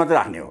आफ्ना मान्छे मात्रै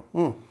राख्ने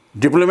हो।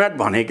 डिप्लोमेट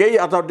भनेकै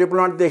अथवा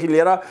डिप्लोमेटदेखि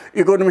लिएर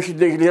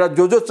इकोनोमिस्टदेखि लिएर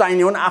जो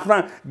चाहिने हुन् आफ्ना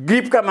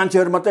ग्रिपका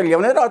मान्छेहरू मात्रै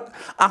ल्याउने र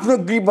आफ्नो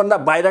ग्रिपभन्दा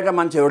बाहिरका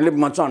मान्छेहरूले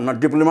न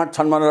डिप्लोमेट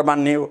छन् भनेर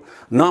मान्ने हो,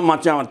 न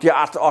त्यो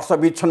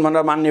अर्थविद छन्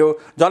भनेर मान्ने हो।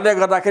 जसले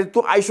गर्दाखेरि त्यो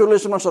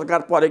आइसोलेसनमा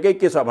सरकार परेकै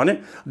के छ भने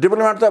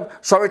डिप्लोमेट त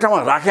सबै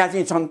ठाउँमा राखेका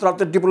चाहिँ छन्, तर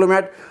त्यो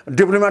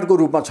डिप्लोमेटको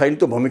रूपमा छैन,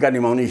 त्यो भूमिका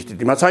निभाउने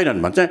स्थितिमा छैनन्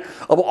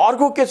अब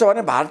अर्को के छ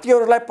भने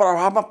भारतीयहरूलाई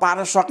प्रभावमा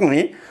पार्न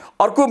सक्ने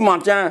अर्को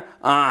चाहिँ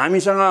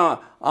हामीसँग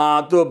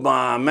त्यो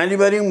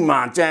म्यानिभरिङमा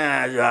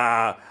चाहिँ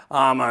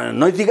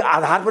नैतिक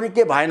आधार पनि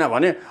के भएन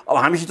भने अब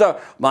हामीसित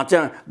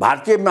चाहिँ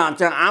भारतीय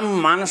चाहिँ आम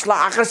मानसलाई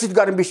आकर्षित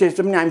गर्ने विषय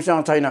पनि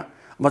हामीसँग छैन।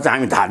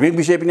 हामी धार्मिक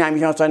विषय पनि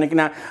हामीसँग छैन, किन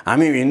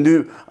हामी हिन्दू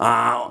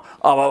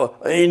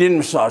अब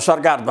इन्डियन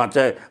सरकारमा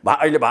चाहिँ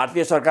अहिले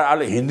भारतीय सरकार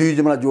अहिले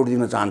हिन्दुइजमलाई जोड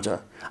दिन चाहन्छ,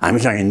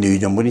 हामीसँग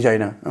हिन्दुइजम पनि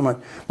छैन,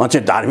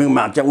 चाहिँ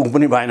धार्मिकमा चाहिँ ऊ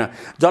पनि भएन।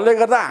 जसले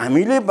गर्दा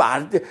हामीले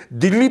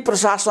दिल्ली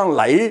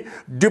प्रशासनलाई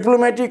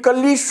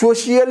डिप्लोमेटिकल्ली,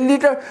 सोसियल्ली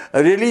र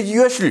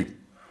रिलिजियसली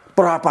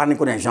प्रभाव पार्ने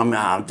कुनै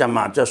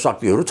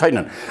शक्तिहरू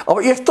छैनन्। अब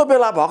यस्तो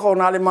बेला भएको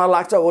हुनाले मलाई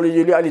लाग्छ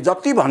ओलीजीले अहिले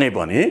जति भने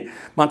पनि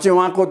चाहिँ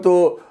उहाँको त्यो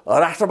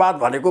राष्ट्रवाद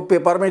भनेको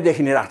पेपरमै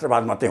देखिने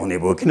राष्ट्रवाद मात्रै हुने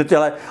भयो। किन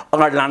त्यसलाई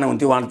अगाडि लानु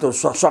हुन्थ्यो, उहाँले त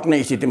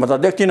सक्ने स्थितिमा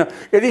त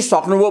देख्दिनँ। यदि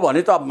सक्नुभयो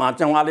भने त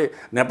चाहिँ उहाँले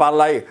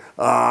नेपाललाई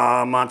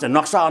चाहिँ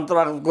नक्सा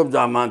अन्तर्गतको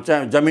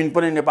चाहिँ जमिन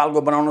पनि नेपालको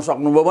बनाउन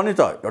सक्नुभयो भने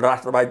त एउटा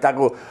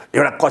राष्ट्रवादिताको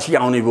एउटा कसी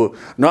आउने भयो।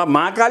 न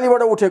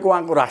महाकालीबाट उठेको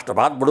उहाँको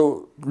राष्ट्रवाद बडो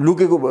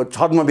लुकेको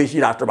छद्मवेशी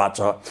राष्ट्रवाद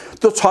छ,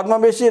 त्यो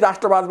छद्मवेशी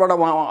राष्ट्रवादबाट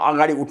उहाँ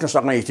अगाडि उठ्न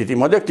सक्ने स्थिति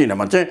म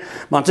देख्दिनँ।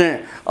 चाहिँ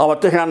अब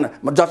त्यस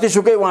कारण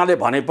जतिसुकै उहाँले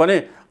भने पनि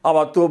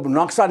अब त्यो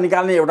नक्सा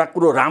निकाल्ने एउटा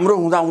कुरो राम्रो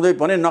हुँदा हुँदै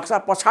पनि नक्सा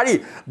पछाडि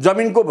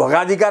जमिनको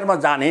भोगाधिकारमा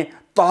जाने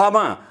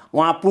तहमा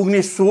उहाँ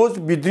पुग्ने सोच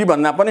बिद्री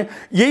भन्दा पनि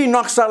यही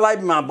नक्सालाई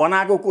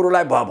बनाएको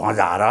कुरोलाई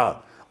भजाएर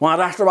उहाँ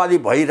राष्ट्रवादी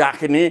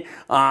भइराख्ने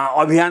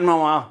अभियानमा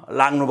उहाँ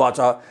लाग्नुभएको छ।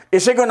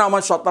 यसैको नाममा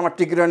सत्तामा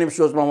टिकिरहने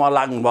सोचमा उहाँ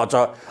लाग्नुभएको छ।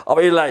 अब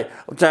यसलाई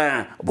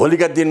चाहिँ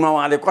भोलिका दिनमा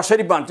उहाँले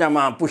कसरी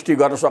पुष्टि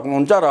गर्न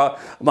सक्नुहुन्छ र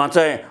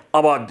चाहिँ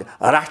अब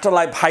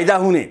राष्ट्रलाई फाइदा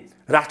हुने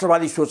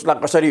राष्ट्रवादी सोचलाई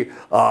कसरी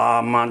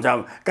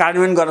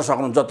कार्यान्वयन गर्न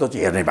सक्नुहुन्छ त्यो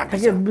चाहिँ हेर्नै बाँकी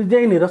छ।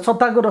 त्यही नै र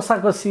सत्ताको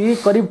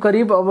रसाकसी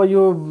करिब अब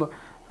यो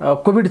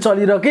कोभिड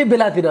चलिरहेकै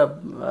बेलातिर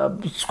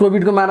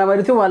कोभिडको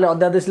महामारी थियो, उहाँले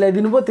अध्यादेश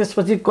ल्याइदिनु भयो।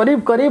 त्यसपछि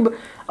करिब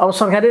अब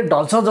सरकारले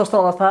ढल्छ जस्तो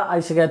अवस्था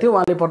आइसकेको थियो।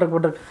 उहाँले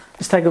पटक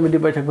स्थायी कमिटी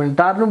बैठक पनि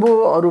टार्नुभयो,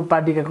 अरू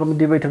पार्टीका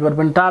कमिटी बैठकहरू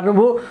पनि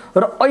टार्नुभयो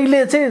र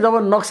अहिले चाहिँ जब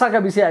नक्साका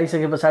विषय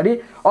आइसके पछाडि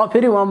अब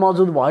फेरि उहाँ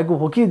मौजुद भएको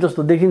हो कि जस्तो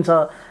देखिन्छ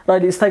र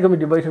अहिले स्थायी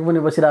कमिटी बैठक पनि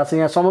बसिरहेको छ।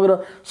 यहाँ समग्र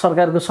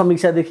सरकारको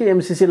समीक्षादेखि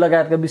एमसिसी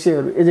लगायतका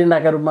विषयहरू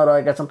एजेन्डाका रूपमा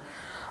रहेका छन्।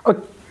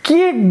 के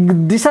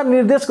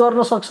दिशानिर्देश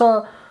गर्न सक्छ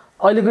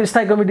अहिलेको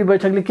स्थायी कमिटी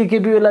बैठकले?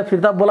 केपीओलाई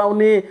फिर्ता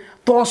बोलाउने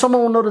तहसम्म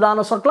उनीहरू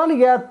जान सक्ला नि,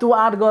 या त्यो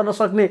आँट गर्न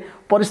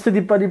सक्ने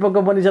परिस्थिति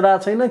परिपक्व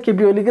बनिरहेको छैन?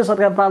 केपी ओलीकै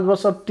सरकार 5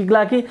 वर्ष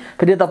टिक्ला कि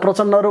फेरि यता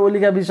प्रचण्ड र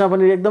ओलीका बिचमा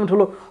पनि एकदम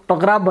ठुलो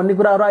टकराव भन्ने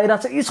कुराहरू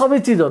आइरहेको छ। यी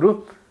सबै चिजहरू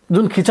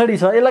जुन खिचडी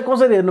छ यसलाई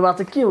कसरी हेर्नु भएको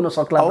छ? के हुन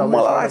सक्ला?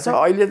 मलाई लाग्छ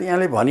अहिले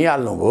यहाँले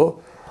भनिहाल्नुभयो,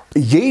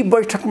 यही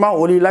बैठकमा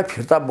ओलीलाई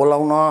फिर्ता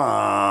बोलाउन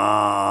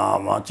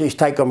चाहिँ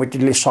स्थायी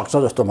कमिटीले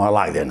सक्छ जस्तो मलाई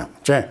लाग्दैन।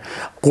 चाहिँ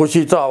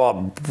कोसी त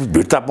अब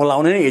फिर्ता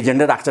बोलाउने नै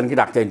एजेन्डा राख्छन् कि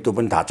राख्दैन त्यो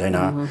पनि थाहा छैन।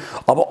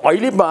 अब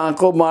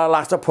अहिलेको मलाई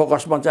लाग्छ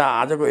फोकसमा चाहिँ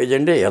आजको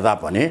एजेन्डै हेर्दा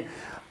पनि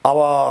अब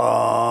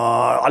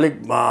अलिक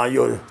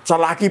यो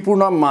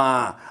चलाकीपूर्ण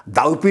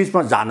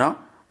दाउपेचमा जान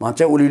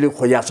चाहिँ ओलीले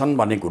खोजेका छन्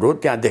भन्ने कुरो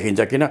त्यहाँ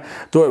देखिन्छ। किन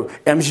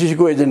त्यो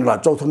एमसिसीको एजेन्डालाई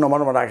चौथो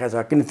नम्बरमा राखेको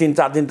छ, किन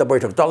 3-4 दिन त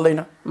बैठक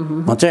चल्दैन।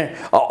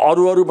 चाहिँ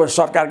अरू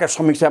सरकारका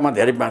समीक्षामा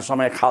धेरै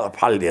समय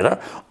फालिदिएर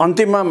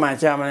अन्तिममा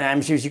चाहिँ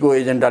एमसिसीको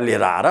एजेन्डा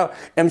लिएर आएर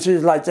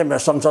एमसिसीलाई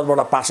चाहिँ संसदबाट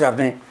पास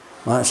गर्ने,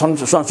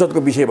 संसदको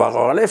विषय भएको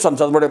हुनाले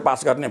संसदबाट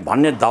पास गर्ने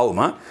भन्ने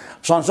दाउमा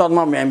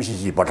संसदमा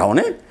एमसिसी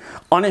पठाउने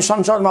अनि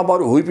संसदमा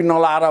बरु हुइप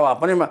नलाएर भए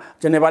पनि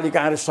चाहिँ नेपाली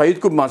काङ्ग्रेस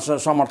सहितको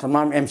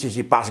समर्थनमा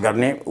एमसिसी पास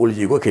गर्ने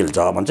ओलीजीको खेल छ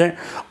भन्छ।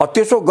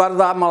 त्यसो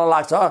गर्दा मलाई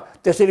लाग्छ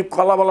त्यसरी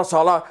कलबल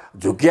सल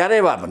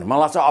झुक्याएरै भए पनि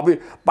मलाई लाग्छ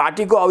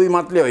पार्टीको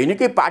अभिमतले होइन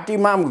कि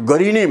पार्टीमा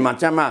गरिने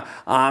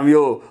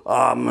यो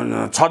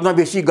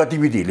छद्मवेशी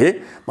गतिविधिले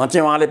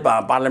चाहिँ उहाँले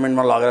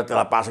पार्लियामेन्टमा लगेर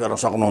त्यसलाई पास गर्न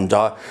सक्नुहुन्छ।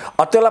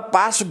 त्यसलाई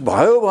पास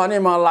भयो भने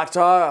मलाई लाग्छ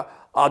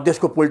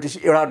देशको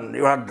पोलिटिक्स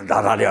एउटा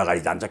धाराले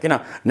अगाडि जान्छ। किन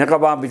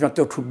नेकपा बिचमा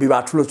त्यो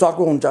विवाद ठुलो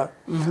चर्को हुन्छ,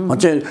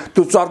 चाहिँ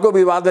त्यो चर्को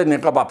विवादले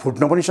नेकपा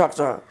फुट्न पनि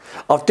सक्छ।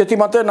 अब त्यति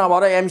मात्रै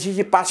नभएर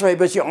एमसिसी पास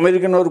भएपछि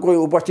अमेरिकनहरूको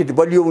उपस्थिति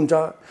बलियो हुन्छ,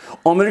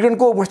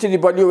 अमेरिकनको उपस्थिति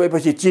बलियो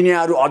भएपछि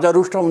चिनियाहरू अझ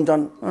रुष्ट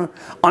हुन्छन्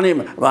अनि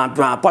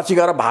पछि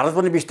गएर भारत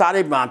पनि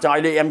बिस्तारै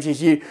अहिले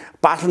एमसिसी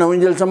पास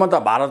नहुन्जेलसम्म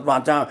त भारतमा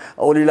चाहिँ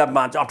ओलीलाई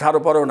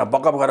 18 पऱ्यो भने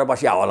बकअप गरेर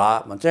बसिया होला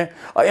भन्छ।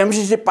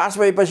 एमसिसी पास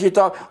भएपछि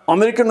त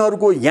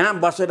अमेरिकनहरूको यहाँ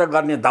बसेर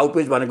गर्ने दाउपेच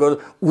भनेको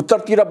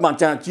उत्तरतिर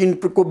चाहिँ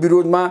चीनको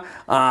विरोधमा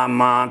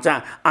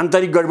चाहिँ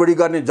आन्तरिक गडबडी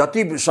गर्ने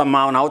जति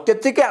सम्भावना हो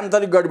त्यत्तिकै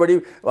आन्तरिक गडबडी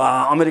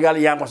अमेरिकाले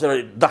यहाँ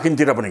बसेर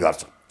दक्षिणतिर पनि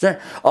गर्छ। चाहिँ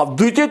अब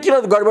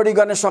दुईतिर गडबडी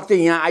गर्ने शक्ति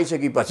यहाँ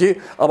आइसकेपछि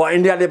अब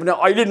इन्डियाले पनि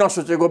अहिले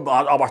नसोचेको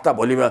अवस्था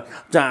भोलि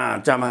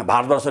चाहिँ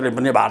भारतवर्षले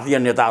पनि भारतीय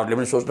नेताहरूले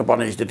पनि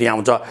सोच्नुपर्ने स्थिति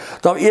आउँछ।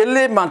 तब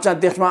यसले चाहिँ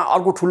देशमा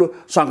अर्को ठुलो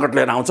सङ्कट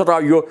लिएर आउँछ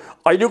र यो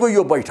अहिलेको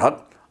यो बैठक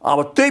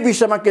अब त्यही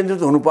विषयमा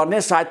केन्द्रित हुनुपर्ने,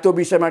 सायद त्यो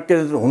विषयमा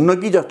केन्द्रित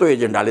हुन्न कि जस्तो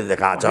एजेन्डाले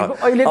देखाएको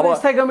छ। अहिलेको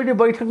स्थायी कमिटी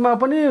बैठकमा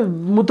पनि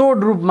मुतोड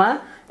रूपमा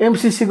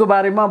एमसिसीको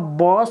बारेमा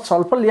बहस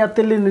छलफल या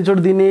त्यसले निचोड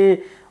दिने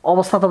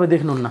अवस्था तपाईँ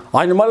देख्नुहुन्न?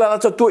 होइन, मलाई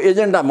लाग्छ त्यो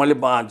एजेन्डा मैले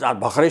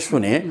भर्खरै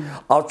सुने।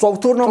 अब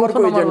चौथो नम्बरको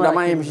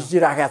एजेन्डामा एमसिसी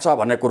राखेको छ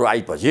भन्ने कुरो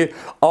आएपछि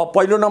अब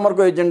पहिलो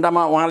नम्बरको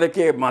एजेन्डामा उहाँले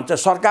के भन्छ,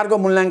 सरकारको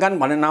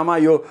मूल्याङ्कन भन्ने नाममा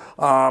यो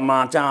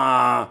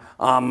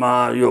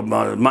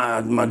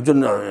जुन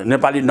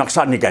नेपाली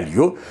नक्सा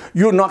निकालियो,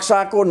 यो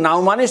नक्साको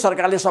नाउँमा नै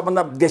सरकारले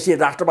सबभन्दा बेसी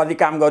राष्ट्रवादी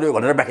काम गर्यो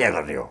भनेर व्याख्या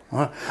गर्ने हो।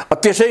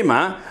 त्यसैमा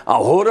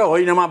हो र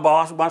होइनमा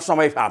बहसमा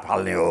समय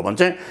फाल्ने हो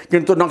भन्छ।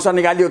 किन्तु नक्सा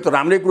निकालियो त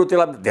राम्रै कुरो,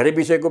 त्यसलाई धेरै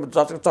विषयको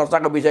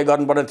चर्चाको विषय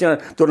गर्नुपर्ने थिएन,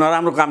 त्यो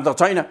नराम्रो काम त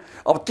छैन।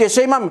 अब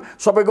त्यसैमा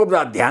सबैको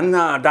ध्यान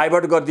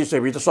डाइभर्ट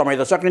गरिदिएपछि त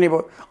समय त सकिने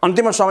भयो।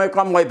 अन्तिममा समय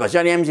कम भएपछि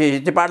अनि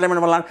एमसिसी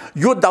पार्लियामेन्टमा लानु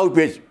यो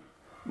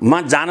दाउपेचमा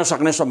जान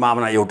सक्ने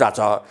सम्भावना एउटा छ।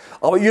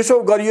 अब यसो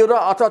गरियो र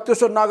अथवा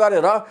त्यसो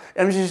नगरेर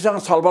एमसिसीसँग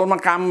छलफलमा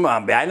काम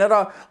भ्याएन र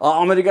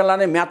अमेरिकालाई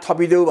नै म्याच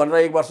थपिदेऊ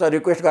भनेर 1 वर्ष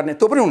रिक्वेस्ट गर्ने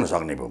त्यो पनि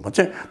हुनसक्ने भयो भन्छ।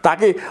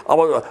 ताकि अब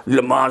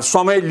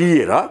समय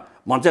लिएर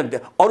भन्छ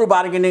अरू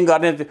बार्गेनिङ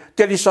गर्ने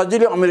त्यति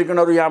सजिलै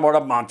अमेरिकनहरू यहाँबाट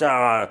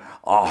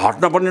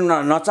हट्न पनि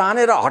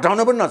नचाहने र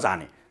हटाउन पनि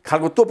नचाहने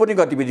खालको त्यो पनि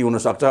गतिविधि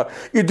हुनसक्छ।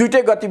 यी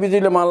दुइटै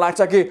गतिविधिले मलाई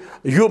लाग्छ कि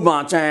यो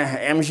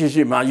चाहिँ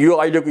एमसिसीमा यो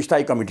अहिलेको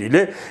स्थायी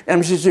कमिटीले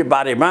एमसिसी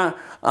बारेमा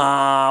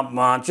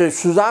चाहिँ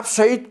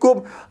सुझावसहितको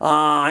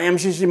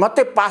एमसिसी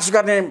मात्रै पास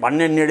गर्ने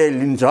भन्ने निर्णय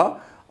लिन्छ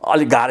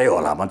अलिक गाह्रै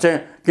होला भन्छ।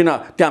 किन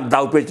त्यहाँ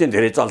दाउपेच चाहिँ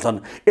धेरै चल्छन्।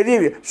 यदि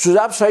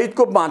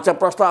सुझावसहितको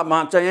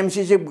प्रस्तावमा चाहिँ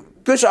एमसिसी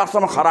त्यस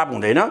अर्थमा खराब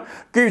हुँदैन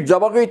कि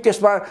जबकि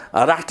त्यसमा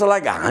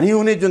राष्ट्रलाई हानि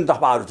हुने जुन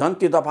दफाहरू छन्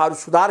त्यो दफाहरू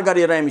सुधार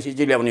गरेर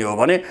एमसिसी ल्याउने हो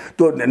भने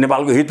त्यो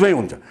नेपालको हितमै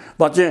हुन्छ।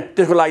 चाहिँ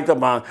त्यसको लागि त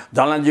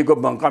झलनाजीको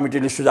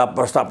कमिटीले सुझाव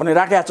प्रस्ताव पनि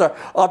राखेको छ।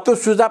 त्यो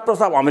सुझाव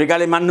प्रस्ताव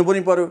अमेरिकाले मान्नु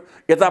पनि पर्यो।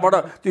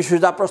 यताबाट त्यो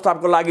सुझाव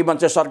प्रस्तावको लागि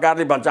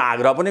सरकारले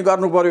आग्रह पनि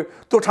गर्नु पर्यो।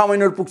 त्यो ठाउँमा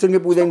यिनीहरू पुग्छन् कि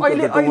पुग्दैन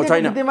त्यो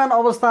छैन। विद्यमान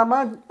अवस्थामा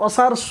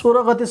असार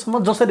 16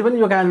 गतेसम्म जसरी पनि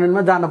यो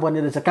कार्यान्वयनमा जानुपर्ने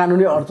रहेछ,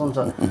 कानुनी अडचन छ।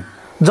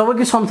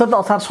 जबकि संसद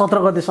असार 17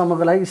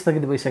 गतेसम्मको लागि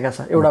स्थगित भइसकेका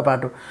छ एउटा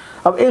बाटो।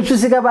 अब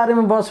एमसिसीका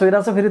बारेमा बहस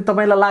भइरहेछ, फेरि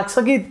तपाईँलाई लाग्छ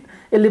कि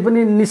यसले पनि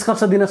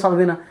निष्कर्ष दिन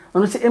सक्दैन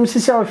भनेपछि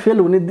एमसिसी अब फेल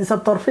हुने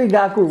दिशातर्फै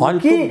गएको हो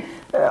कि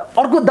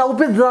अर्को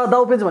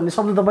दाउपेच भन्ने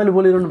शब्द तपाईँले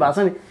बोलिरहनु भएको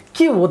छ नि,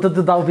 के हो त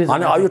त्यो दाउपेच?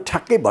 अनि यो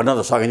ठ्याक्कै भन्न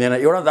त सकिँदैन।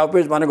 एउटा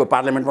दाउपेच भनेको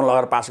पार्लियामेन्टमा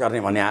लगेर पास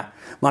गर्ने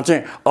भन्नेमा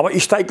चाहिँ अब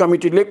स्थायी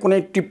कमिटीले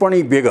कुनै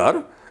टिप्पणी बेगर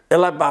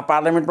यसलाई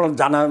पार्लियामेन्टमा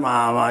जान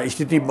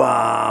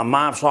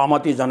स्थितिमा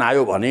सहमति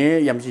जनायो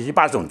भने एमसिसी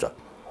पास हुन्छ।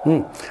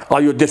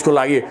 यो देशको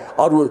लागि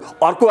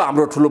अर्को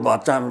हाम्रो ठुलो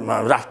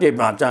राष्ट्रिय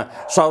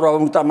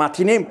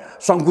सार्वभौमिकतामाथि नै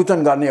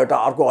सङ्कुचन गर्ने एउटा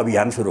अर्को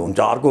अभियान सुरु हुन्छ।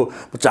 अर्को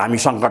हामी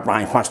सङ्कटमा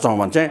फस्छौँ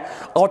भने चाहिँ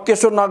अब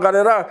त्यसो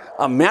नगरेर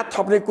म्याथ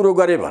थप्ने कुरो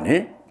गऱ्यो भने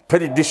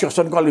फेरि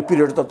डिस्कसनको अलिक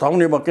पिरियड त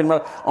थाउने भयो।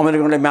 किनभने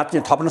अमेरिकनले म्याथ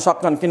चाहिँ थप्न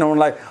सक्छन्, किन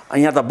उनलाई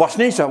यहाँ त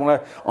बस्नै छ।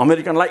 उनलाई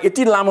अमेरिकनलाई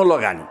यति लामो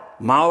लगानी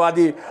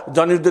माओवादी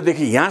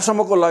जनयुद्धदेखि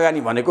यहाँसम्मको लगानी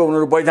भनेको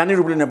उनीहरू वैधानिक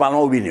रूपले नेपालमा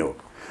उभिने हो।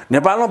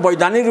 नेपालमा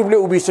वैधानिक रूपले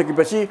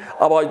उभिसकेपछि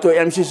अब त्यो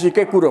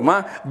एमसिसीकै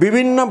कुरोमा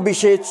विभिन्न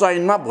विषय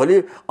चयनमा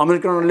भोलि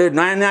अमेरिकनले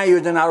नयाँ नयाँ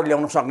योजनाहरू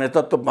ल्याउन सक्ने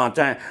त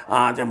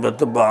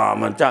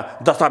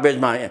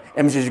दस्तावेजमा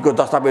एमसिसीको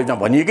दस्तावेजमा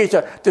भनिएकै छ।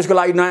 त्यसको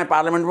लागि नयाँ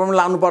पार्लियामेन्टमा पनि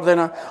लानु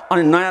पर्दैन।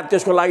 अनि नयाँ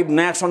त्यसको लागि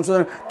नयाँ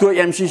संशोधन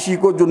त्यो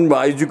एमसिसीको जुन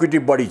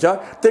एक्जिक्युटिभ बडी छ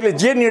त्यसले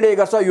जे निर्णय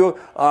गर्छ यो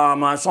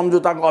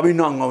सम्झौताको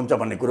अभिन्न अङ्ग हुन्छ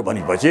भन्ने कुरो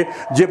भनेपछि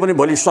जे पनि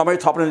भोलि समय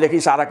थप्नेदेखि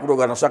सारा कुरो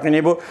गर्न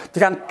सकिने भयो।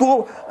 त्यस कारण त्यो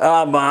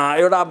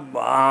एउटा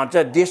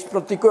चाहिँ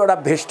देशप्रतिको एउटा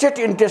भेस्टेड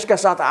इन्ट्रेस्टका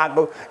साथ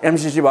आएको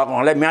एमसिसी भएको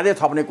हुनाले म्यादै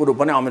थप्ने कुरो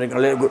पनि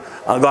अमेरिकनले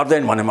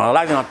गर्दैन भन्ने मलाई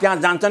लाग्दैन। त्यहाँ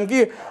जान्छन् कि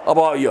अब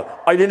यो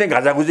अहिले नै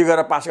घाजाघुजी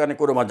गरेर पास गर्ने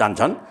कुरोमा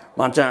जान्छन्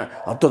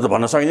त्यो त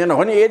भन्न सकिँदैन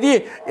हो नि। यदि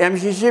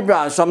एमसिसी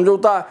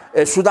सम्झौता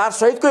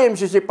सुधारसहितको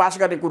एमसिसी पास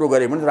गर्ने कुरो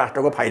गऱ्यो भने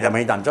राष्ट्रको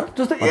फाइदामै जान्छ।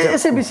 जस्तो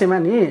यसै विषयमा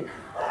नि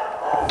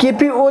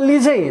केपी ओली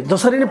चाहिँ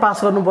जसरी नै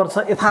पास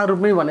गर्नुपर्छ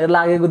यथारूपमै भनेर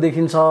लागेको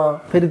देखिन्छ।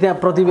 फेरि त्यहाँ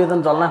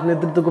प्रतिवेदन झलनाथ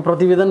नेतृत्वको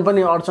प्रतिवेदन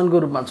पनि अडचनको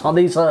रूपमा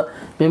छँदैछ।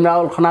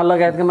 भीमरावल खनाल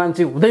लगायतका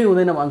मान्छे हुँदै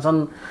हुँदैन भन्छन्।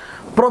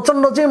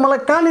 प्रचण्ड चाहिँ मलाई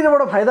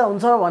कहाँनिरबाट फाइदा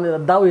हुन्छ भनेर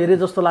दाउ हेरे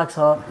जस्तो लाग्छ।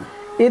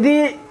 यदि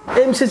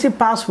एमसिसी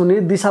पास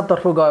हुने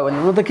दिशातर्फ गयो भने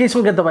म त केही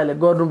सङ्केत तपाईँले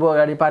गर्नुभयो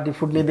अगाडि पार्टी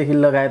फुट्नेदेखि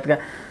लगायतका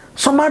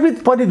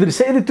सम्भावित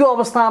परिदृश्य यदि त्यो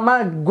अवस्थामा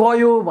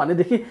गयो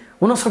भनेदेखि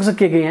हुनसक्छ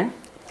के यहाँ?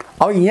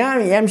 अब यहाँ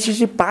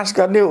एमसिसी पास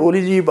गर्ने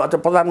ओलीजी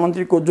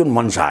प्रधानमन्त्रीको जुन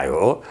मनसाय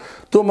हो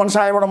त्यो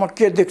मनसायबाट म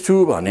के देख्छु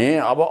भने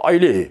अब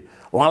अहिले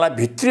उहाँलाई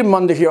भित्री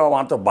मनदेखि अब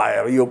उहाँ त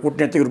यो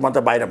कूटनीतिक रूपमा त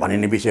बाहिर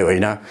भनिने विषय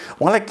होइन।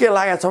 उहाँलाई के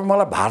लागेको छ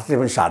मलाई भारतले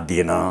पनि साथ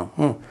दिएन,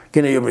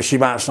 किन यो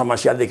सीमा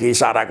समस्यादेखि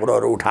सारा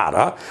कुरोहरू उठाएर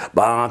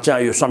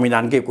चाहिँ यो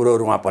संविधानकै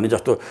कुरोहरू उहाँ पनि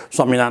जस्तो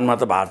संविधानमा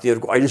त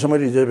भारतीयहरूको अहिलेसम्म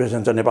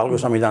रिजर्भेसन छ नेपालको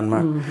संविधानमा।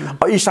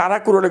 यी सारा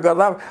कुरोले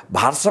गर्दा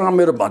भारतसँग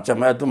मेरो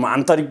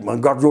आन्तरिक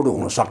गठजोड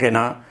हुन सकेन।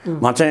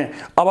 चाहिँ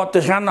अब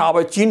त्यस कारण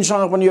अब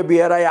चीनसँग पनि यो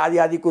बिहेराई आदि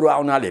आदि कुरो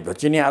आउनाले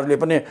चिनीहरूले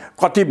पनि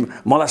कति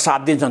मलाई साथ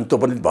दिन्छन् त्यो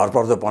पनि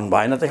भरपर्दोपन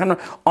भएन। त्यस कारण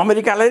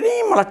अमेरिकाले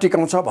नै मलाई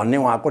टिकाउँछ भन्ने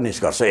उहाँको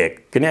निष्कर्ष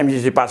एक, किन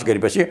एमसिसी पास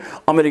गरेपछि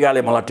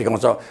अमेरिकाले मलाई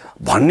टिकाउँछ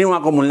भन्ने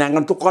उहाँको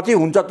मूल्याङ्कन त्यो कति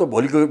हुन्छ त्यो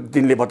भोलिको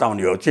दिनले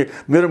बताउने हो।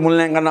 मेरो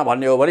मूल्याङ्कन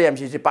भन्ने हो भने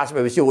एमसिसी पास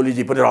भएपछि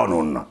ओलीजी पनि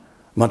रहनुहुन्न।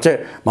 म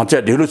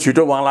चाहिँ ढिलो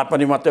छिटो उहाँलाई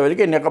पनि मात्रै होइन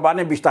कि नेकपा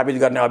नै विस्थापित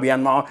गर्ने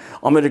अभियानमा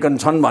अमेरिकन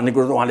छन् भन्ने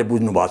कुरो त उहाँले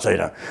बुझ्नु भएको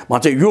छैन। म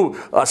चाहिँ यो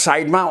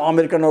साइडमा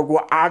अमेरिकनहरूको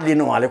आड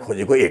लिनु उहाँले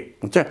खोजेको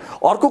एक चाहिँ।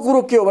 अर्को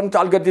कुरो के हो भने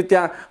अलिकति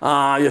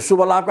त्यहाँ यो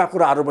शुभलाभका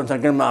कुराहरू पनि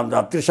छन्। किन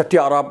 63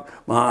 अरब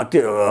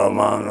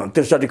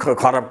 63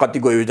 खरब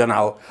कतिको योजना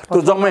हो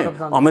त्यो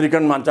जम्मै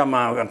अमेरिकन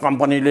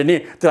कम्पनीले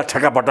नै त्यसलाई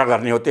ठेक्कापट्टा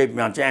गर्ने हो। त्यही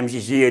चाहिँ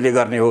एमसिसीले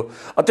गर्ने हो।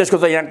 त्यसको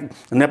त यहाँ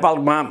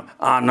नेपालमा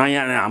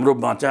नयाँ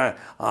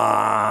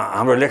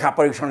हाम्रो लेखा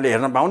परीक्षणले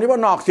हेर्न पाउने भयो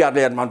न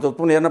अख्तियारले हेर्न पाउँछ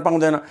पनि हेर्न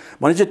पाउँदैन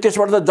भनेपछि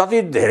त्यसबाट त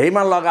जति धेरैमा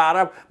लगाएर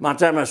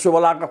चाहिँ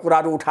शुभलाभका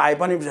कुराहरू उठाए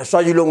पनि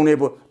सजिलो हुने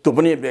भयो। त्यो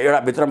पनि एउटा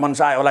भित्र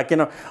मनसाय होला।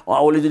 किन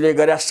ओलीजीले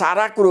गरे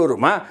सारा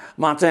कुरोहरूमा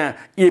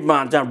चाहिँ यी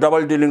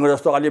डबल डिलिङ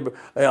जस्तो अलि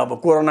अब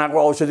कोरोनाको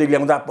औषधि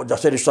ल्याउँदा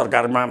जसरी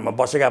सरकारमा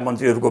बसेका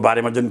मन्त्रीहरूको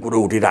बारेमा जुन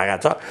कुरो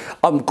उठिरहेको छ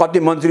अब कति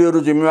मन्त्रीहरू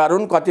जिम्मेवार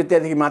हुन् कति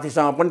त्यहाँदेखि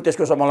माथिसँग पनि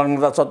त्यसको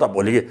संलग्नता छ त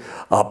भोलि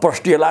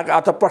प्रष्टिएला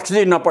अथवा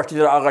प्रष्टिँदै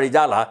नप्रष्टिँदै अगाडि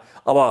जाला।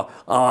 अब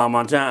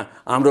चाहिँ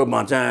हाम्रो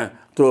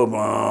चाहिँ त्यो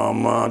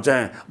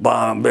चाहिँ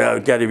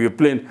के अरे यो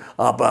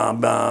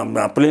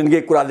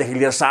प्लेनकै कुरादेखि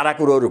लिएर सारा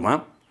कुरोहरूमा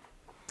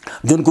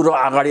जुन कुरो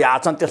अगाडि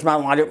आछन् त्यसमा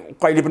उहाँले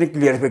कहिले पनि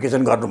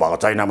क्लियरिफिकेसन गर्नुभएको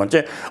छैन भने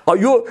चाहिँ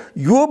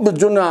यो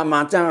जुन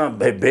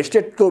चाहिँ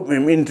भेस्टेडको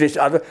इन्ट्रेस्ट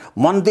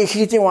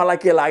मनदेखि चाहिँ उहाँलाई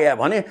के लाग्यो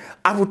भने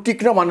आफू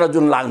टिक्न भनेर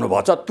जुन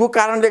लाग्नुभएको छ त्यो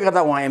कारणले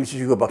गर्दा उहाँ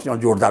एमसिसीको पक्षमा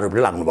जोरदार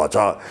रूपले लाग्नुभएको छ।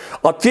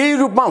 त्यही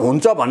रूपमा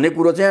हुन्छ भन्ने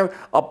कुरो चाहिँ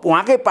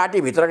उहाँकै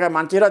पार्टीभित्रका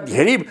मान्छे र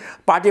धेरै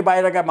पार्टी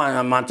बाहिरका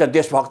मान्छे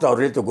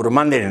देशभक्तहरूले त्यो कुरो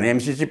मान्दैनन्।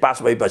 एमसिसी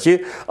पास भएपछि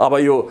अब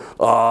यो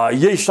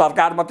यही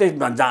सरकार मात्रै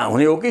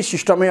हुने हो कि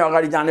सिस्टमै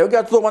अगाडि जाने हो कि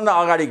त्योभन्दा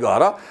अगाडि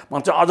गएर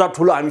मान्छे अझ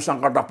ठुलो हामी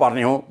सङ्कटमा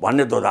पर्ने हो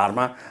भन्ने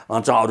दोधारमा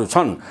चाहिँ अरू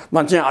छन्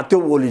मान्छे त्यो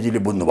ओलीजीले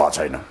बुझ्नु भएको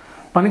छैन।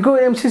 भनेको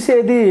एमसिसी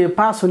यदि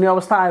पास हुने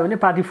अवस्था आयो भने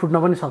पार्टी फुट्न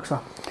पनि सक्छ।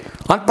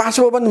 अनि पास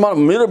भयो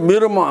भने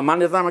मेरो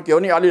मान्यतामा के हो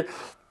नि अलि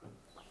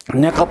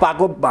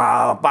नेकपाको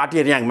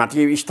पार्टी र्याङ्कमा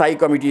चाहिँ स्थायी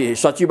कमिटी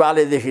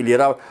सचिवालयदेखि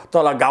लिएर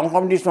तल गाउँ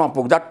कमिटीसम्म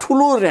पुग्दा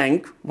ठुलो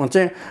र्याङ्क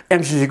चाहिँ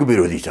एमसिसीको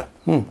विरोधी छ।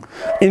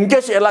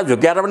 इनकेस यसलाई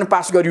झुक्याएर पनि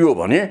पास गरियो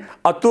भने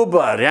त्यो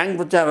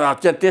र्याङ्क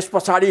चाहिँ त्यस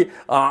पछाडि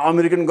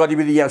अमेरिकन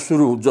गतिविधि यहाँ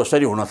सुरु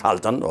जसरी हुन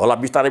थाल्छन् होला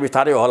बिस्तारै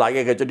बिस्तारै होला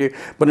एकैचोटि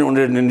पनि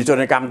उनीहरूले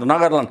निचोर्ने काम त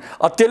नगर्लान्।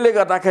 त्यसले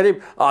गर्दाखेरि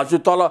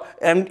तल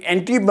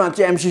एन्टीमा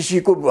चाहिँ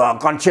एमसिसीको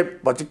कन्सेप्ट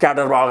पछि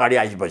क्याडरमा अगाडि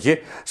आएपछि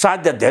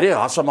सायद धेरै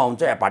हदसम्म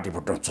हुन्छ या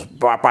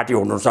पार्टी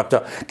हुनु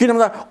सक्छ। किन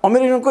भन्दा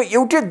अमेरिकनको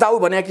एउटै दाउ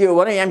भने के हो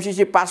भने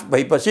एमसिसी पास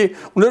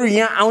भएपछि उनीहरू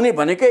यहाँ आउने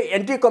भनेकै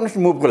एन्टी कम्युनिस्ट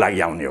मुभको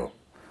लागि आउने हो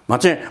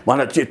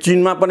भने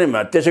चीनमा पनि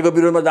त्यसैको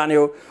विरोधमा जाने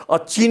हो।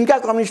 चीनका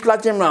कम्युनिस्टलाई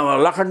चाहिँ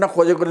लखड्न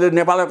खोजेकोले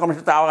नेपालका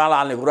कम्युनिस्ट त अगाडि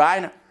हाल्ने कुरो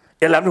आएन,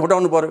 यसलाई पनि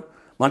फुटाउनु पर्यो।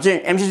 चाहिँ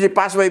एमसिसी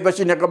पास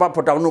भएपछि नेकपा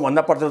फुटाउनु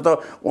भन्दा पर्दा त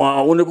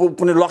उनीहरूको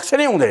कुनै लक्ष्य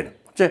नै हुँदैन।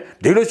 चाहिँ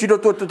ढिलो छिटो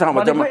त्यो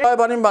ठाउँमा भयो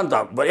भने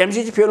भन्छ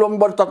एमसिसी फेल भयो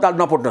भने तत्काल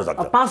नफुट्न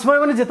सक्छ। पास भयो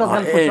भने चाहिँ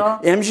तत्काल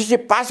फुट्छ। एमसिसी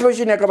पास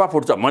भएपछि नेकपा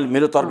फुट्छ।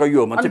 मेरो तर्क यो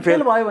हो मान्छे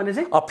फेल भयो भने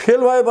चाहिँ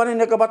फेल भयो भने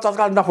नेकपा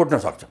तत्काल नफुट्न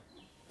सक्छ।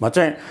 म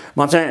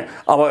चाहिँ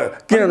अब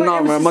किन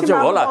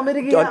होला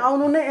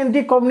आउनु नै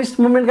एन्टी कम्युनिस्ट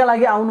मुभमेन्टका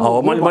लागि आउनु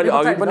हो। मैले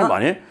अघि पनि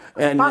भने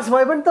पास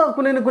भयो भने त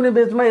कुनै न कुनै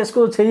बेचमा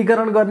यसको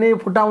क्षयीकरण गर्ने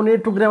फुटाउने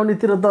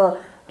टुक्राउनेतिर त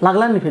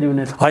लाग्ला नि फेरि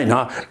उनीहरू होइन।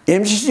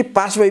 एमसिसी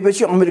पास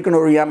भएपछि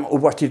अमेरिकनहरू यहाँ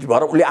उपस्थित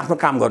भएर उसले आफ्नो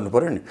काम गर्नु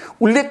पर्यो नि।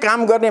 उसले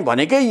काम गर्ने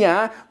भनेकै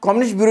यहाँ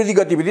कम्युनिस्ट विरोधी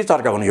गतिविधि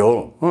चर्काउने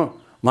हो।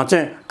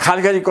 चाहिँ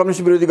खालि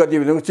कम्युनिस्ट विरोधी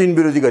गतिविधि चीन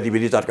विरोधी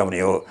गतिविधि चर्काउने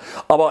हो।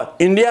 अब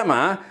इन्डियामा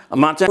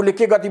चाहिँ उसले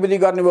के गतिविधि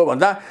गर्ने भयो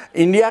भन्दा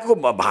इन्डियाको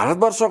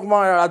भारतवर्षमा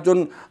एउटा जुन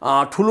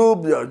ठुलो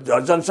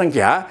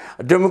जनसङ्ख्या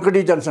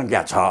डेमोक्रेटिक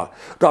जनसङ्ख्या छ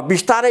र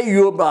बिस्तारै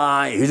यो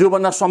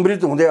हिजोभन्दा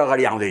समृद्ध हुँदै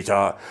अगाडि आउँदैछ।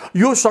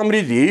 यो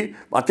समृद्धि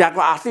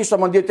त्यहाँको आर्थिक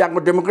सम्बन्धी त्यहाँको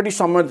डेमोक्रेटिक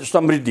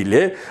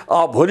समृद्धिले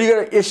भोलि गएर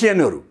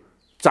एसियनहरू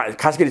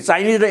खास गरी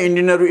चाइनिज र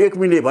इन्डियनहरू एक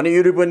मिले भने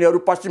युरोपियनहरू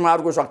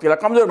पश्चिमाहरूको शक्तिलाई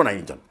कमजोर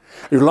बनाइन्छन्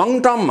लङ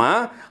टर्ममा।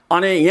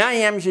 अनि यहाँ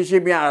एमसिसी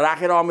यहाँ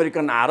राखेर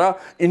अमेरिकन आएर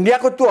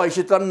इन्डियाको त्यो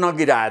हैसियत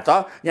नगिराए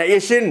त यहाँ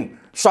एसियन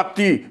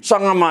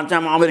शक्तिसँगमा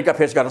चाहिँ अमेरिका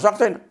फेस गर्न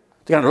सक्दैन।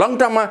 त्यही कारण लङ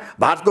टर्ममा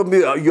भारतको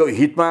यो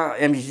हितमा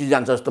एमसिसी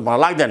जान्छ जस्तो मलाई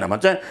लाग्दैन।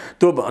 चाहिँ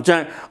त्यो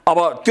चाहिँ अब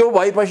त्यो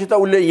भएपछि त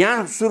उसले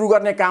यहाँ सुरु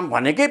गर्ने काम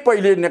भनेकै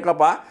पहिले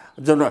नेकपा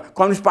जुन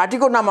कम्युनिस्ट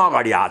पार्टीको नाममा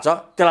अगाडि आएछ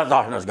त्यसलाई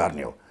तहस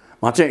गर्ने हो।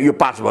 चाहिँ यो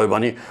पास भयो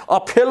भने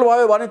फेल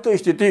भयो भने त्यो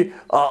स्थिति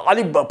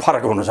अलिक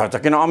फरक हुनसक्छ।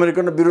 किन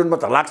अमेरिकन विरोधमा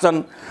त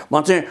लाग्छन्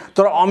चाहिँ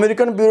तर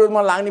अमेरिकन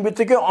विरोधमा लाग्ने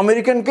बित्तिकै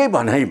अमेरिकनकै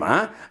भनाइमा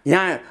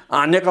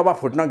यहाँ नेकपा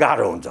फुट्न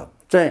गाह्रो हुन्छ।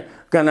 चाहिँ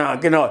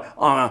किन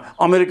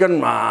अमेरिकन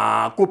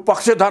को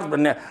पक्षधर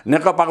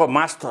नेकपाको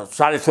मास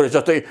साह्रै थोरै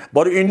छ। जस्तै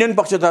बरु इन्डियन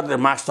पक्षधर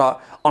मास छ,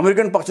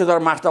 अमेरिकन पक्षधर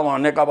मास त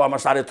नेकपामा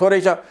साह्रै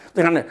थोरै छ।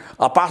 त्यही कारण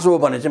पास हो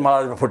भने चाहिँ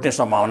मलाई फुट्ने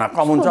सम्भावना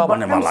कम हुन्छ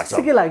भन्ने मलाई लाग्छ।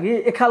 त्यसकै लागि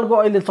एक खालको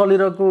अहिले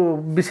चलिरहेको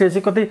विषय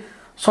चाहिँ कतै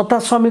सत्ता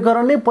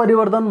समीकरण नै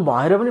परिवर्तन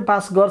भएर पनि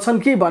पास गर्छन्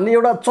कि भन्ने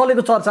एउटा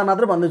चलेको चर्चा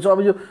मात्रै भन्दैछु। अब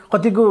यो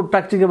कतिको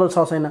प्र्याक्टिकेबल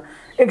छ छैन।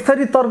 एक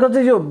थरी तर्क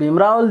चाहिँ यो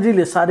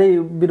भीमरावलजीले साह्रै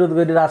विरोध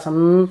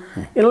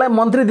गरिरहेछन्, यसलाई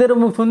मन्त्री दिएर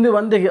मुख थुनिदियो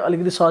भनेदेखि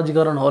अलिकति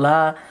सहजीकरण होला।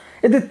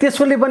 यदि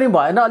त्यसोले पनि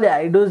भएन अलि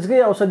हाइडोजकै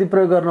औषधि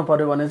प्रयोग गर्नु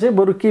पर्यो भने चाहिँ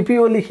बरु केपी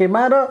ओली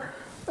खेमा र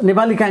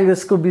नेपाली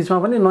काङ्ग्रेसको बिचमा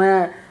पनि नयाँ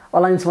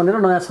अलायन्स बनेर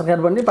नयाँ सरकार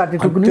बन्ने पार्टी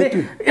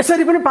टुक्ने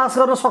यसरी पनि पास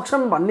गर्न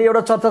सक्छन् भन्ने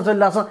एउटा चर्चा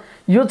चलिरहेछ।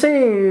 यो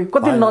चाहिँ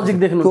कति नजिक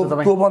देख्नुहुन्छ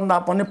तपाईँ? त्योभन्दा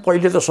पनि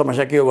पहिले त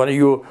समस्या के हो भने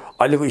यो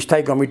अहिलेको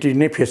स्थायी कमिटी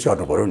नै फेस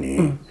गर्नु पऱ्यो नि।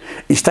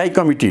 स्थायी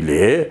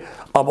कमिटीले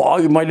अब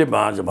अघि मैले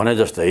भने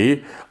जस्तै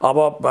अब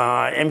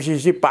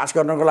एमसिसी पास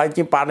गर्नको लागि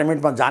चाहिँ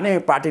पार्लियामेन्टमा जाने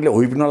पार्टीले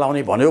हुइप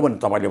नलाउने भन्यो भने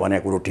तपाईँले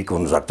भनेको कुरो ठिक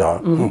हुनसक्छ।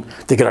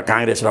 त्यतिखेर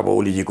काङ्ग्रेस र अब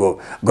ओलीजीको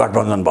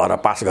गठबन्धन भएर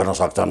पास गर्न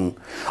सक्छन्।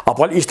 अब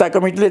स्थायी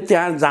कमिटीले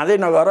त्यहाँ जाँदै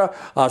नगएर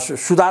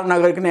सुधार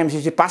नगरिकन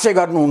एमसिसी पासै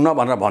गर्नुहुन्न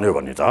भनेर भन्यो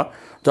भने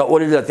त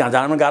ओलीजीलाई त्यहाँ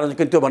जान पनि गाह्रो हुन्छ।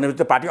 किन त्यो भनेपछि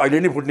त पार्टी अहिले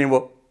नै फुट्ने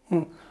भयो।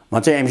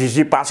 चाहिँ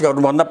एमसिसी पास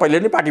गर्नुभन्दा पहिले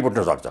नै पार्टी फुट्न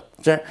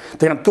सक्छ। चाहिँ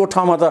त्यही कारण त्यो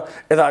ठाउँमा त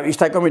यता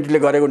स्थायी कमिटीले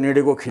गरेको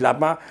निर्णयको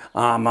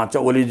खिलाफमा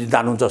चाहिँ ओलीजी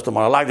जानुहुन्छ जस्तो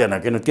मलाई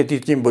लाग्दैन। किन त्यति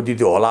चाहिँ बुद्धि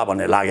त्यो होला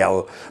भन्ने लाग्यो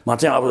हो।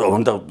 चाहिँ अब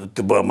हुन त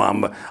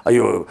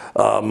यो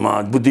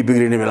बुद्धि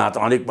बिग्रिने बेला त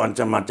अनेक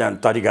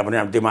तरिका पनि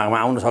दिमागमा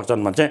आउन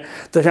सक्छन्। चाहिँ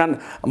त्यस कारण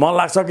मलाई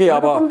लाग्छ कि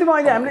अब कम्तीमा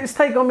अहिले हामीले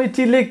स्थायी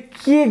कमिटीले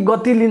के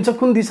गति लिन्छ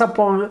कुन दिशा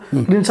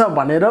लिन्छ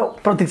भनेर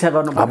प्रतीक्षा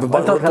गर्नु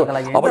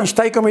पर्छ। अब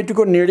स्थायी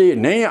कमिटीको निर्णय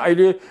नै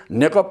अहिले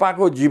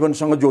नेकपाको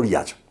जीवनसँग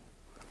जोडिया छ।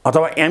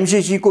 अथवा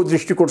एमसीसीको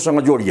दृष्टिकोणसँग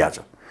जोडिया छ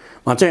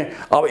चाहिँ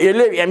अब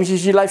यसले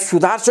एमसीसीलाई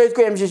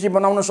सुधारसहितको एमसीसी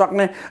बनाउन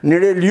सक्ने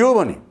निर्णय लियो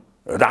भने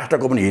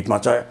राष्ट्रको पनि हितमा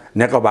छ,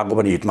 नेकपाको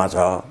पनि हितमा छ।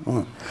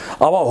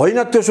 अब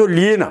होइन त्यसो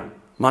लिएन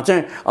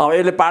चाहिँ अब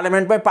यसले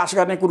पार्लियामेन्टमै पास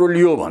गर्ने कुरो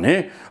लियो भने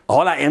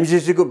होला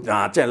एमसीसीको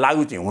चाहिँ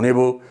लागु चाहिँ हुने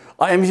भयो।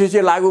 एमसीसी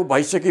लागु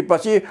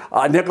भइसकेपछि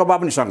नेकपा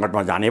पनि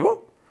सङ्कटमा जाने भयो।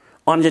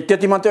 अनि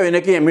त्यति मात्रै होइन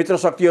कि मित्र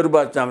शक्तिहरू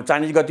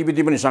चाइनिज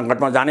गतिविधि पनि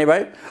सङ्कटमा जाने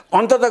भए।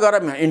 अन्ततः गएर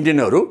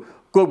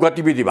इन्डियनहरूको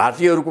गतिविधि,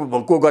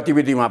 भारतीयहरूको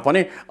गतिविधिमा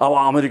पनि अब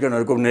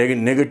अमेरिकनहरूको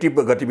नेगेटिभ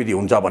गतिविधि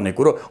हुन्छ भन्ने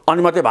कुरो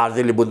अनि मात्रै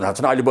भारतीयले बुझ्न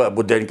सक्छन्। अहिले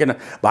बुझ्दैन, किन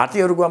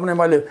भारतीयहरूको पनि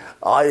मैले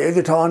एक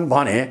दुई ठाउँ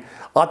भने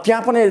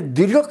त्यहाँ पनि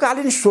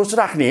दीर्घकालीन सोच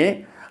राख्ने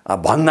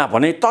भन्दा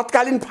पनि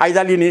तत्कालीन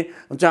फाइदा लिने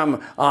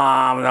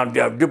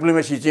चाहिँ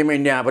डिप्लोमेसी चाहिँ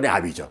इन्डियामा पनि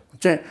हाबी छ।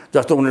 चाहिँ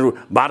जस्तो उनीहरू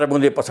 12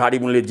 बुँदे पछाडि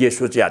उनले जे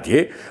सोचेका थिए,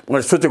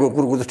 उनीहरूले सोचेको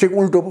कुरो त ठिक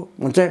उल्टो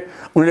भयो। चाहिँ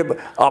उनले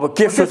अब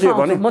के सोच्यो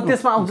भने म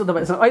त्यसमा आउँछु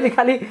तपाईँसँग। अहिले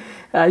खालि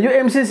यो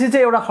एमसीसी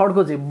चाहिँ एउटा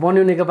खड्को चाहिँ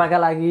बन्यो नेकपाका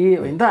लागि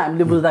होइन त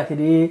हामीले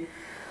बुझ्दाखेरि।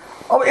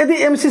 अब यदि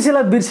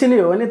एमसीसीलाई बिर्सिने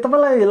हो भने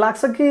तपाईँलाई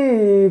लाग्छ कि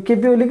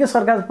केपी ओलीकै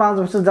सरकार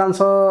 5 वर्ष जान्छ,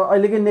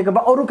 अहिलेकै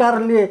नेकपा अरू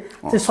कारणले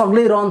चाहिँ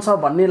सग्लै रहन्छ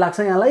भन्ने लाग्छ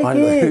यहाँलाई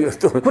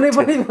कि कुनै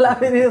पनि बेला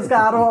फेरि यसका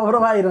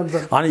आरोप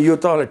आइरहन्छ? अनि यो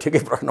तपाईँले ठिकै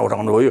प्रश्न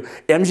उठाउनु भयो।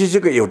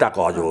 एमसीसीको एउटा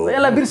कज हो,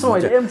 यसलाई बिर्सौँ।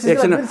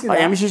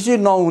 एमसीसी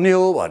नहुने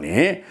हो भने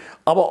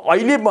अब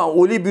अहिले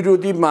ओली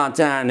विरोधीमा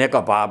चाहिँ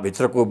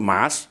नेकपाभित्रको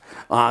मास,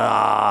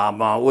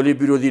 ओली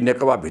विरोधी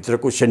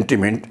नेकपाभित्रको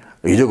सेन्टिमेन्ट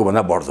हिजोको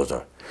भन्दा बढ्दो छ।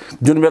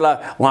 जुन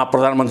बेला उहाँ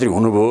प्रधानमन्त्री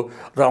हुनुभयो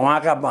र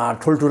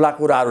उहाँका ठुल्ठुला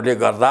कुराहरूले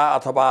गर्दा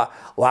अथवा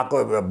उहाँको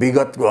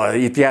विगत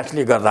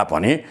इतिहासले गर्दा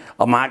पनि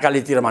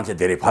महाकालीतिर मान्छे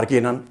धेरै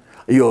फर्किएनन्।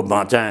 यो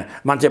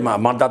चाहिँ मान्छे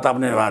मतदाता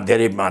पनि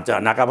धेरै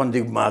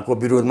नाकाबन्दीको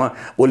विरोधमा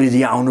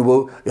ओलीजी आउनुभयो,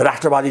 यो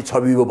राष्ट्रवादी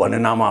छवि हो भन्ने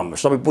नाममा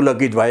सबै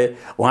पुलकित भए,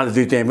 उहाँले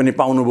 2 त्यहीँ पनि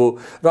पाउनुभयो।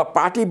 र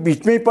पार्टी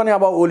बिचमै पनि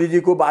अब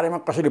ओलीजीको बारेमा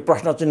कसैले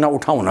प्रश्न चिन्ह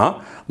उठाउन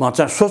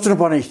चाहिँ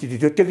सोच्नुपर्ने स्थिति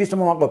थियो।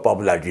 त्यतिसम्म उहाँको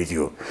पपुलारिटी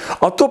थियो।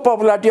 अब त्यो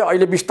पपुलारिटी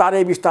अहिले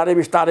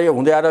बिस्तारै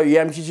हुँदै आएर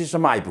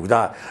एमसीसीसम्म आइपुग्दा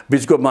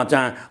बिचको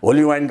चाहिँ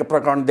होली वाइनको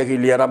प्रकरणदेखि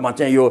लिएर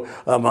चाहिँ यो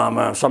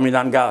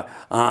संविधानका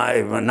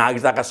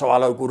नागरिकताका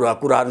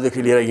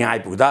कुराहरूदेखि लिएर यहाँ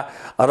आइपुग्दा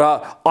र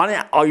अनि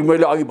अघि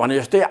मैले भने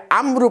जस्तै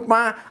आम रूपमा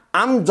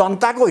आम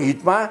जनताको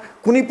हितमा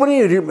कुनै पनि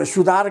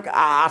सुधार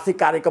आर्थिक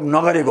कार्यक्रम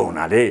नगरेको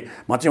हुनाले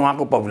चाहिँ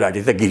उहाँको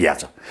पपुलारिटी त गिरिया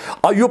छ।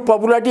 अब यो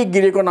पपुलारिटी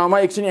गिरेको नाममा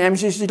एकछिन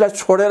एमसीसीलाई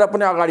छोडेर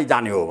पनि अगाडि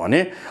जाने हो भने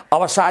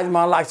अब सायद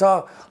मलाई लाग्छ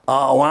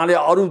उहाँले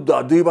अरू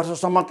 2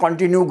 वर्षसम्म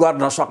कन्टिन्यू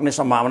गर्न सक्ने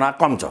सम्भावना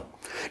कम छ।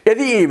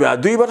 यदि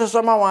 2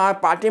 वर्षसम्म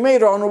उहाँ पार्टीमै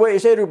रहनुभयो,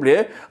 यसै रूपले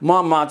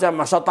म चाहिँ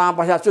सत्तामा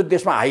बसेको छु,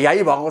 देशमा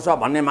हाई भएको छ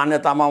भन्ने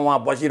मान्यतामा उहाँ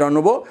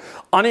बसिरहनुभयो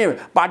अनि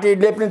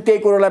पार्टीले पनि त्यही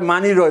कुरोलाई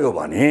मानिरह्यो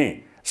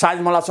भने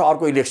सायद मलाई चाहिँ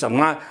अर्को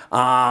इलेक्सनमा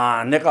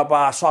नेकपा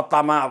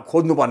सत्तामा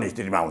खोज्नुपर्ने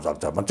स्थितिमा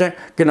आउनसक्छ। चाहिँ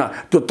किन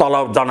त्यो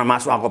तल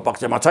जनमास उहाँको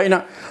पक्षमा छैन।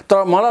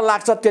 तर मलाई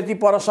लाग्छ त्यति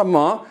परसम्म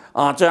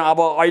चाहिँ अब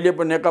अहिले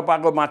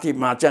नेकपाको माथि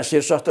चाहिँ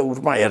शीर्षस्थ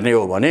रूपमा हेर्ने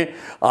हो भने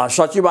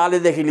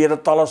सचिवालयदेखि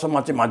लिएर तलसम्म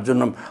चाहिँ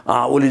जुन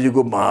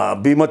ओलीजीको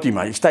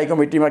विमतिमा, स्थायी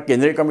कमिटीमा,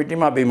 केन्द्रीय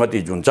कमिटीमा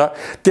विमति जुन छ,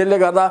 त्यसले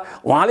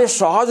गर्दा उहाँले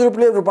सहज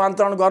रूपले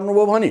रूपान्तरण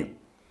गर्नुभयो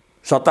भने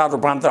सत्ता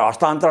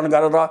हस्तान्तरण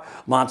गरेर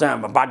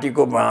चाहिँ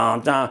पार्टीको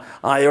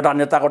चाहिँ एउटा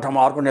नेताको ठाउँमा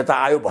अर्को नेता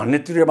आयो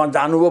भन्नेतिरमा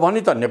जानुभयो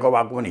भने त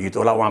नेकपाको पनि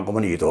हित होला, उहाँको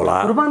पनि हित होला।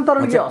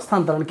 रूपान्तरण के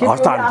हस्तान्तरण?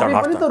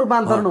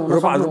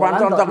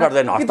 रूपान्तरण त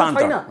गर्दैन,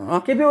 हस्तान्तरण।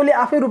 केपी ओली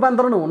आफै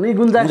रूपान्तरण हुने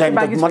गुन्जाइस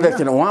बाँकी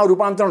छैन। उहाँ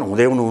रूपान्तरण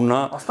हुँदै हुनुहुन्न।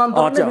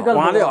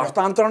 उहाँले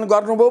हस्तान्तरण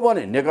गर्नुभयो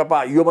भने नेकपा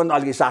योभन्दा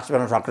अलिकति सास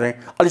फेर्न सक्ने,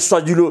 अलिक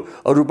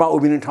सजिलो रूपमा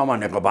उभिने ठाउँमा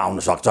नेकपा आउन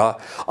सक्छ।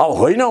 अब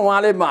होइन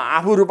उहाँले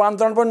आफू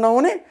रूपान्तरण पनि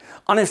नहुने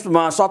अनि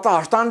सत्ता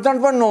हस्तान्तरण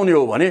पनि नहुने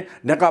हो भने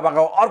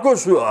नेकपाको अर्को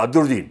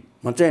दुर्दिन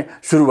चाहिँ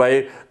सुरु भए,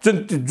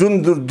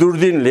 जुन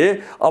दुर्दिनले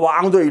अब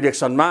आउँदो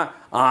इलेक्सनमा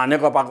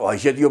नेकपाको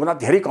हैसियत योभन्दा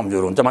धेरै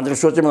कमजोर हुन्छ, मान्छेले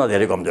सोचेभन्दा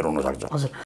धेरै कमजोर हुनसक्छ।